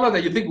with the color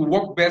that you think will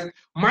work best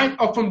might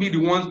often be the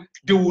ones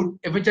they will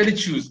eventually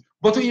choose.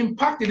 But to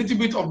impact a little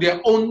bit of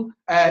their own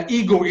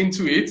ego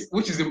into it,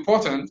 which is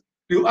important,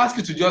 they will ask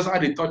you to just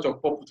add a touch of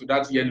purple to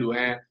that yellow.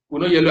 We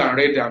know yellow and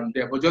red down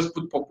there, but just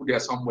put purple there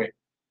somewhere.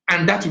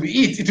 And that will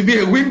be it. It will be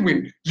a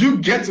win-win. You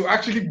get to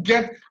actually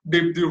get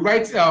the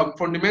right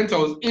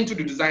fundamentals into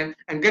the design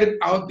and get it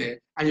out there,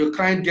 and your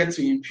client gets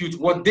to impute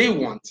what they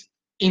want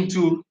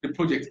into the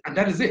project. And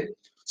that is it.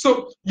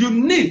 So you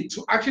need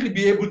to actually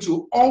be able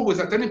to always,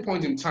 at any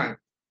point in time,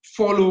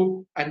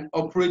 follow and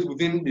operate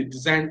within the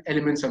design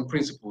elements and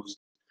principles.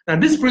 Now,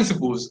 these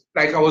principles,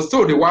 like I was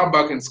told a while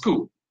back in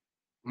school,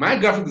 my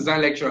graphic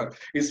design lecturer,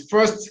 his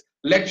first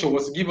lecture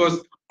was to give us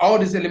all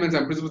these elements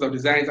and principles of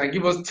design and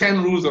give us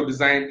 10 rules of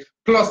design,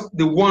 plus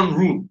the one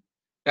rule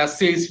that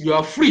says you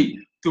are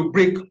free to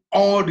break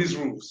all these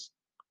rules.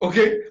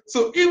 Okay?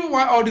 So even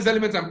while all these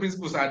elements and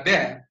principles are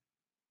there,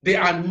 they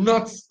are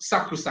not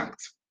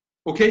sacrosanct.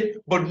 Okay,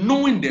 but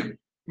knowing them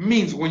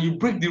means when you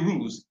break the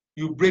rules,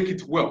 you break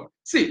it well.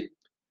 See,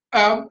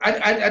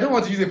 I don't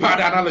want to use a bad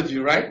analogy,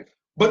 right?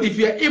 But if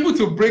you're able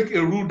to break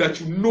a rule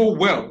that you know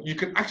well, you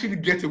can actually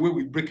get away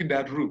with breaking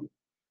that rule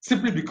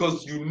simply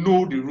because you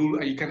know the rule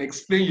and you can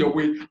explain your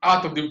way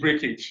out of the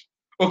breakage.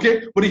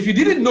 Okay, but if you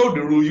didn't know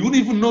the rule, you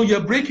wouldn't even know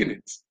you're breaking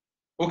it.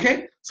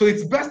 Okay, so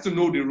it's best to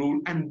know the rule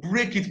and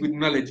break it with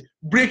knowledge,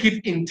 break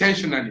it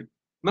intentionally,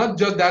 not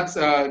just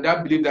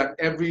that belief that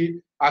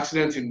every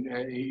accident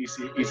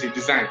is a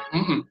design.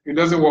 It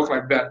doesn't work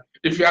like that.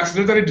 If you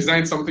accidentally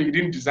designed something, you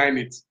didn't design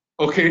it,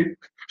 okay?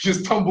 You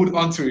stumbled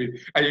onto it,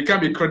 and you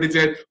can't be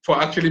credited for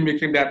actually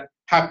making that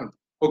happen,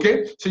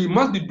 okay? So you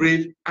must be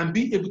brave and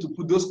be able to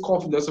put those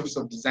core philosophies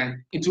of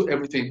design into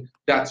everything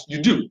that you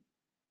do,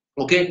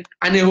 okay?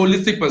 And a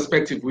holistic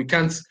perspective, we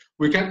can't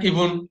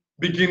even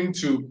begin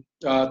to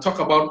talk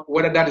about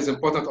whether that is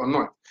important or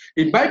not.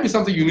 It might be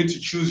something you need to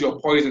choose your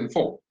poison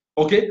for.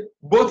 Okay,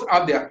 both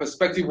have their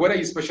perspective, whether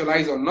you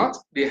specialize or not,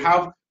 they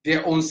have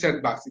their own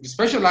setbacks. If you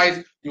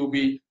specialize, you'll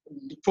be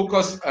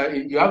focused,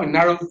 you have a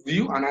narrow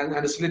view and an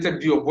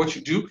isolated view of what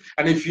you do.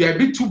 And if you're a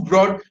bit too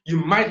broad, you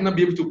might not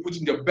be able to put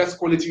in the best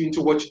quality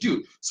into what you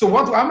do. So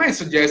what I might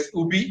suggest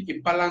will be a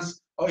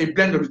balance or a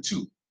blend of the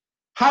two.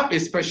 Have a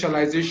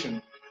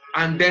specialization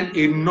and then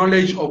a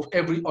knowledge of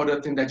every other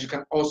thing that you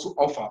can also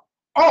offer.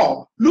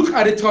 Or look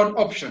at the third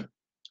option,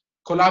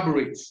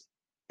 collaborate,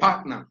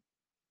 partner.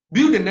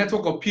 Build a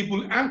network of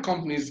people and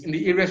companies in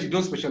the areas you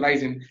don't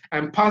specialize in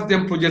and pass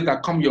them projects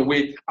that come your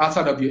way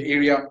outside of your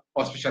area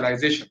of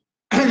specialization.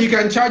 And you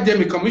can charge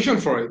them a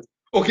commission for it.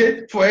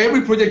 Okay? For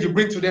every project you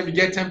bring to them, you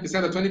get 10%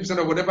 or 20%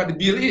 of whatever the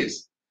bill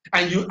is.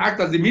 And you act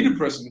as the middle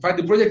person. In fact,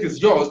 the project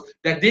is yours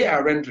that they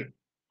are rendering.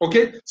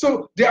 Okay?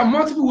 So there are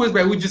multiple ways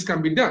by which this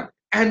can be done.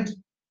 And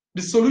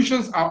the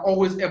solutions are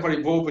always ever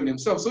evolving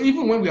themselves. So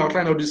even when we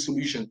outline all these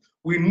solutions,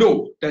 we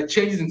know that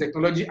changes in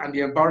technology and the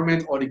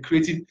environment or the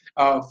creative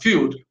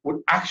field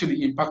would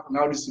actually impact on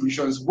how the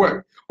solutions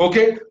work.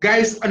 Okay,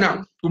 guys,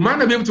 now we might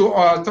not be able to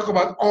talk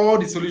about all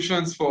the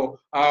solutions for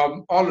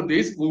all of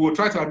this. We will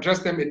try to address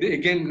them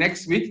again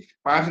next week,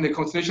 perhaps in the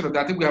continuation of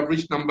that. I think we have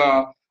reached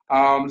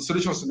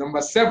solutions to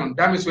number 7.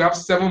 That means we have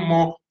 7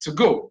 more to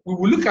go. We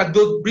will look at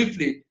those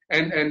briefly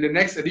and the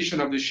next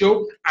edition of the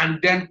show,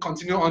 and then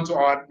continue on to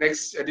our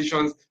next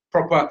edition's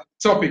proper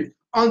topic.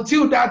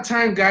 Until that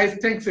time, guys,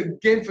 thanks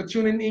again for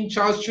tuning in,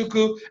 Charles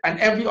Chukwu, and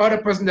every other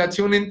person that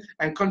tuned in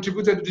and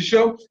contributed to the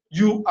show.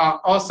 You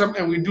are awesome,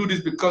 and we do this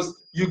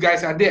because you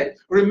guys are there.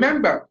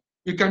 Remember,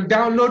 you can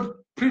download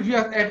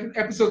previous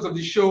episodes of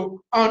the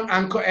show on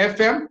Anchor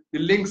FM. The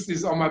links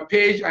is on my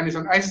page, and it's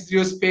on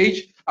iStudios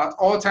page at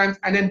all times.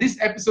 And then this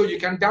episode, you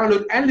can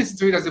download and listen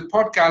to it as a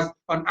podcast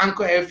on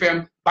Anchor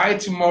FM by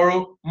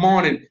tomorrow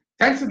morning.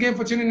 Thanks again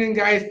for tuning in,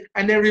 guys.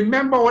 And then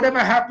remember, whatever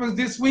happens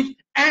this week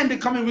and the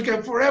coming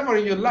weekend, forever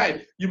in your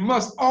life, you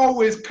must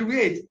always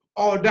create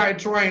or die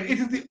trying. It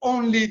is the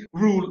only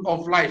rule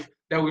of life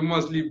that we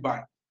must live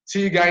by.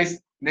 See you guys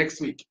next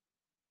week.